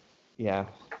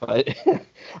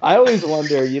I always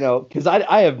wonder, because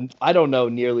I don't know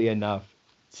nearly enough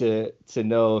to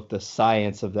know if the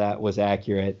science of that was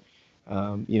accurate.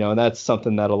 And that's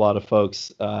something that a lot of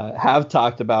folks have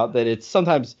talked about, that it's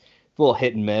sometimes a little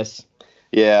hit and miss.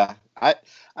 Yeah. I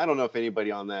don't know if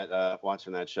anybody on that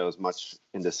watching that show is much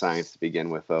into science to begin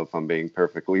with, though, if I'm being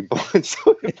perfectly blunt,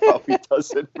 so it probably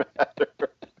doesn't matter.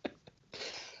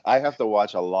 I have to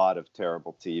watch a lot of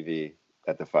terrible TV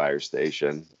at the fire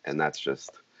station, and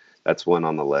that's one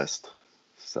on the list.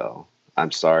 So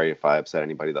I'm sorry if I upset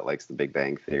anybody that likes the Big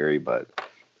Bang Theory, but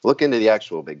look into the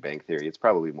actual Big Bang Theory. It's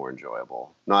probably more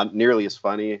enjoyable. Not nearly as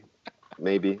funny,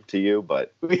 maybe, to you,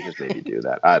 but just maybe do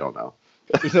that. I don't know.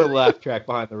 There's no laugh track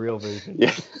behind the real version.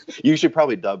 Yeah, you should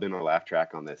probably dub in a laugh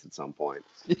track on this at some point,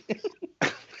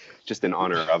 just in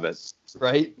honor of it.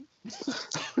 Right.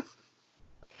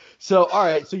 So, all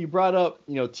right. So you brought up,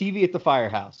 TV at the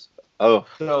firehouse. Oh.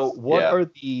 So what are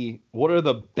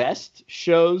the best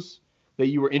shows that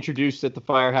you were introduced at the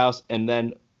firehouse, and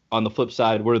then on the flip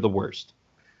side, what are the worst?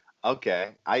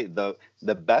 Okay, the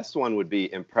best one would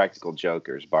be Impractical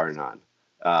Jokers, bar none.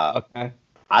 Okay.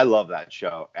 I love that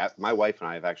show. My wife and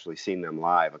I have actually seen them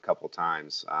live a couple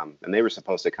times, and they were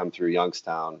supposed to come through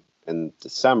Youngstown in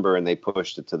December, and they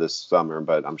pushed it to this summer,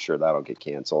 but I'm sure that'll get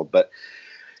canceled. But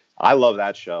I love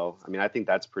that show. I mean, I think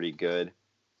that's pretty good.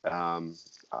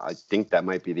 I think that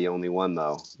might be the only one,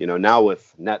 though. You know, now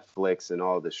with Netflix and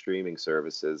all the streaming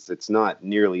services, it's not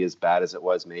nearly as bad as it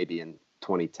was maybe in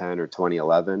 2010 or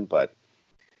 2011. But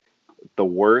the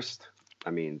worst,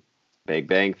 I mean, Big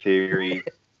Bang Theory,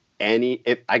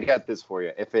 I got this for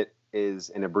you. If it is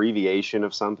an abbreviation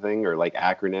of something or like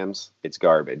acronyms, it's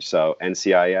garbage. So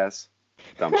NCIS,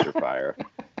 dumpster fire.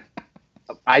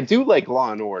 I do like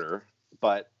Law and Order,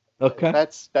 but okay,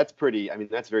 that's pretty. I mean,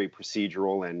 that's very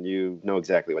procedural, and you know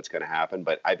exactly what's going to happen.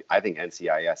 But I think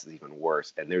NCIS is even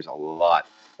worse, and there's a lot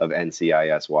of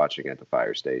NCIS watching at the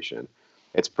fire station.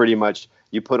 It's pretty much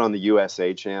you put on the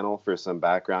USA channel for some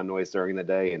background noise during the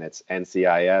day, and it's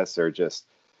NCIS or just,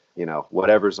 you know,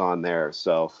 whatever's on there.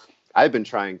 So I've been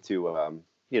trying to,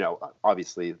 you know,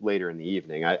 obviously later in the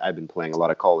evening, I've been playing a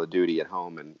lot of Call of Duty at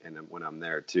home and when I'm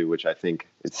there too, which I think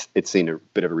it's seen a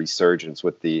bit of a resurgence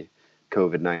with the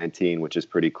COVID-19, which is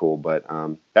pretty cool. But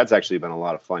that's actually been a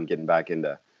lot of fun getting back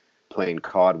into playing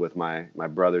COD with my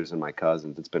brothers and my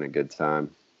cousins. It's been a good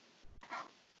time.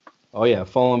 Oh yeah,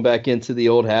 falling back into the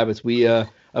old habits. I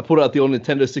pulled out the old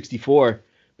Nintendo 64.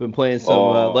 Been playing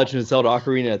some Legend of Zelda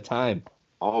Ocarina of Time.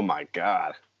 Oh my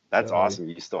God, that's awesome!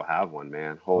 You still have one,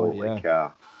 man. Holy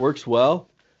cow! Works well.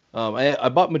 I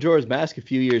bought Majora's Mask a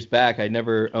few years back. I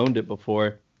never owned it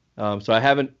before, so I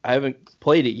haven't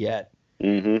played it yet.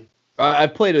 Mm-hmm.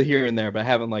 I've played it here and there, but I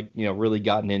haven't really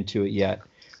gotten into it yet.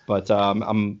 But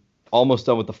I'm almost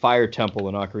done with the Fire Temple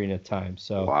in Ocarina of Time.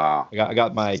 So wow. I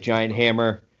got my giant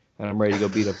hammer, and I'm ready to go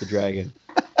beat up the dragon.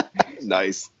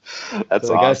 Nice. That's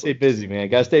so awesome. I gotta stay busy, man.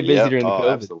 Gotta stay busy during the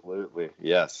COVID. Absolutely.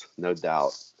 Yes, no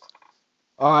doubt.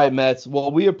 All right, Mets.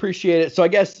 Well, we appreciate it. So I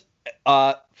guess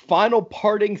final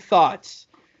parting thoughts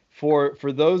for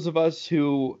those of us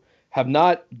who have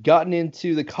not gotten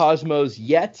into the cosmos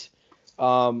yet.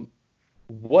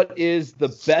 What is the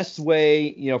best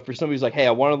way, for somebody who's like, hey,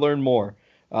 I want to learn more?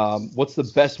 What's the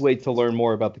best way to learn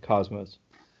more about the cosmos?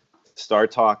 Star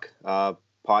Talk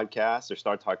podcast or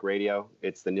Star Talk Radio.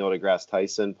 It's the Neil deGrasse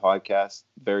Tyson podcast.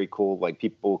 Very cool. Like,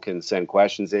 people can send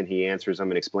questions in. He answers them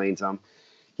and explains them.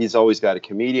 He's always got a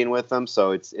comedian with him,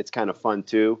 so it's kind of fun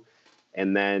too.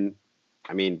 And then,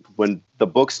 I mean, when the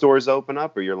bookstores open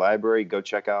up or your library, go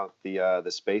check out the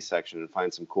space section and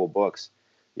find some cool books.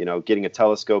 Getting a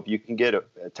telescope, you can get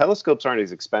telescopes aren't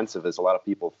as expensive as a lot of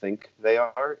people think they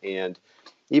are. And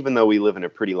even though we live in a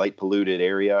pretty light polluted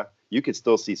area, you could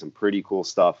still see some pretty cool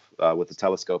stuff with the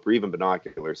telescope or even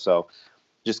binoculars. So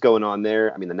just going on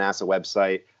there, I mean, the NASA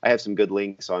website, I have some good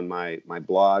links on my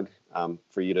blog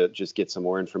for you to just get some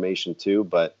more information too.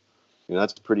 But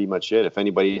that's pretty much it. If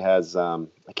anybody has, I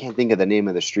can't think of the name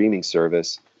of the streaming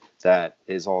service that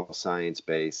is all science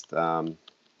based.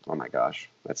 Oh my gosh,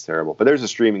 that's terrible. But there's a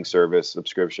streaming service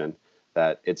subscription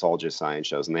that it's all just science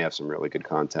shows, and they have some really good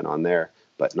content on there,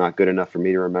 but not good enough for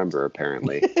me to remember,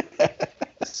 apparently.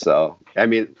 So, I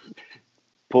mean,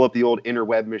 pull up the old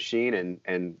interweb machine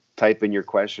and type in your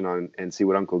question on and see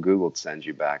what Uncle Google sends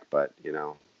you back. But,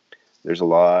 there's a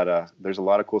lot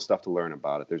of cool stuff to learn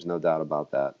about it. There's no doubt about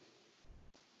that.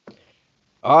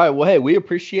 All right. Well, hey, we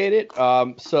appreciate it.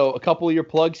 So a couple of your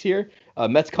plugs here.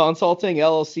 Metz Consulting,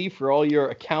 LLC, for all your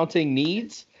accounting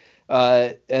needs.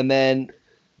 And then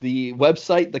the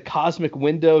website,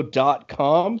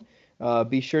 thecosmicwindow.com.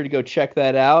 Be sure to go check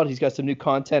that out. He's got some new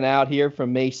content out here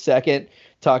from May 2nd,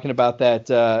 talking about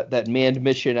that manned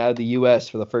mission out of the U.S.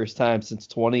 for the first time since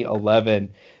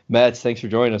 2011. Metz, thanks for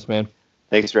joining us, man.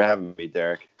 Thanks for having me,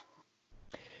 Derek.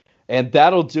 And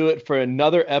that'll do it for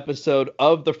another episode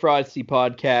of the Frosty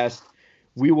Podcast.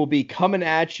 We will be coming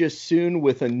at you soon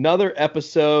with another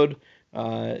episode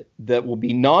that will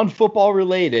be non-football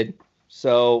related.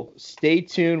 So stay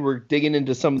tuned. We're digging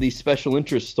into some of these special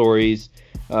interest stories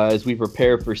as we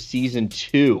prepare for season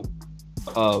 2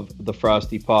 of the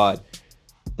Frosty Pod.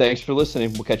 Thanks for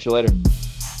listening. We'll catch you later.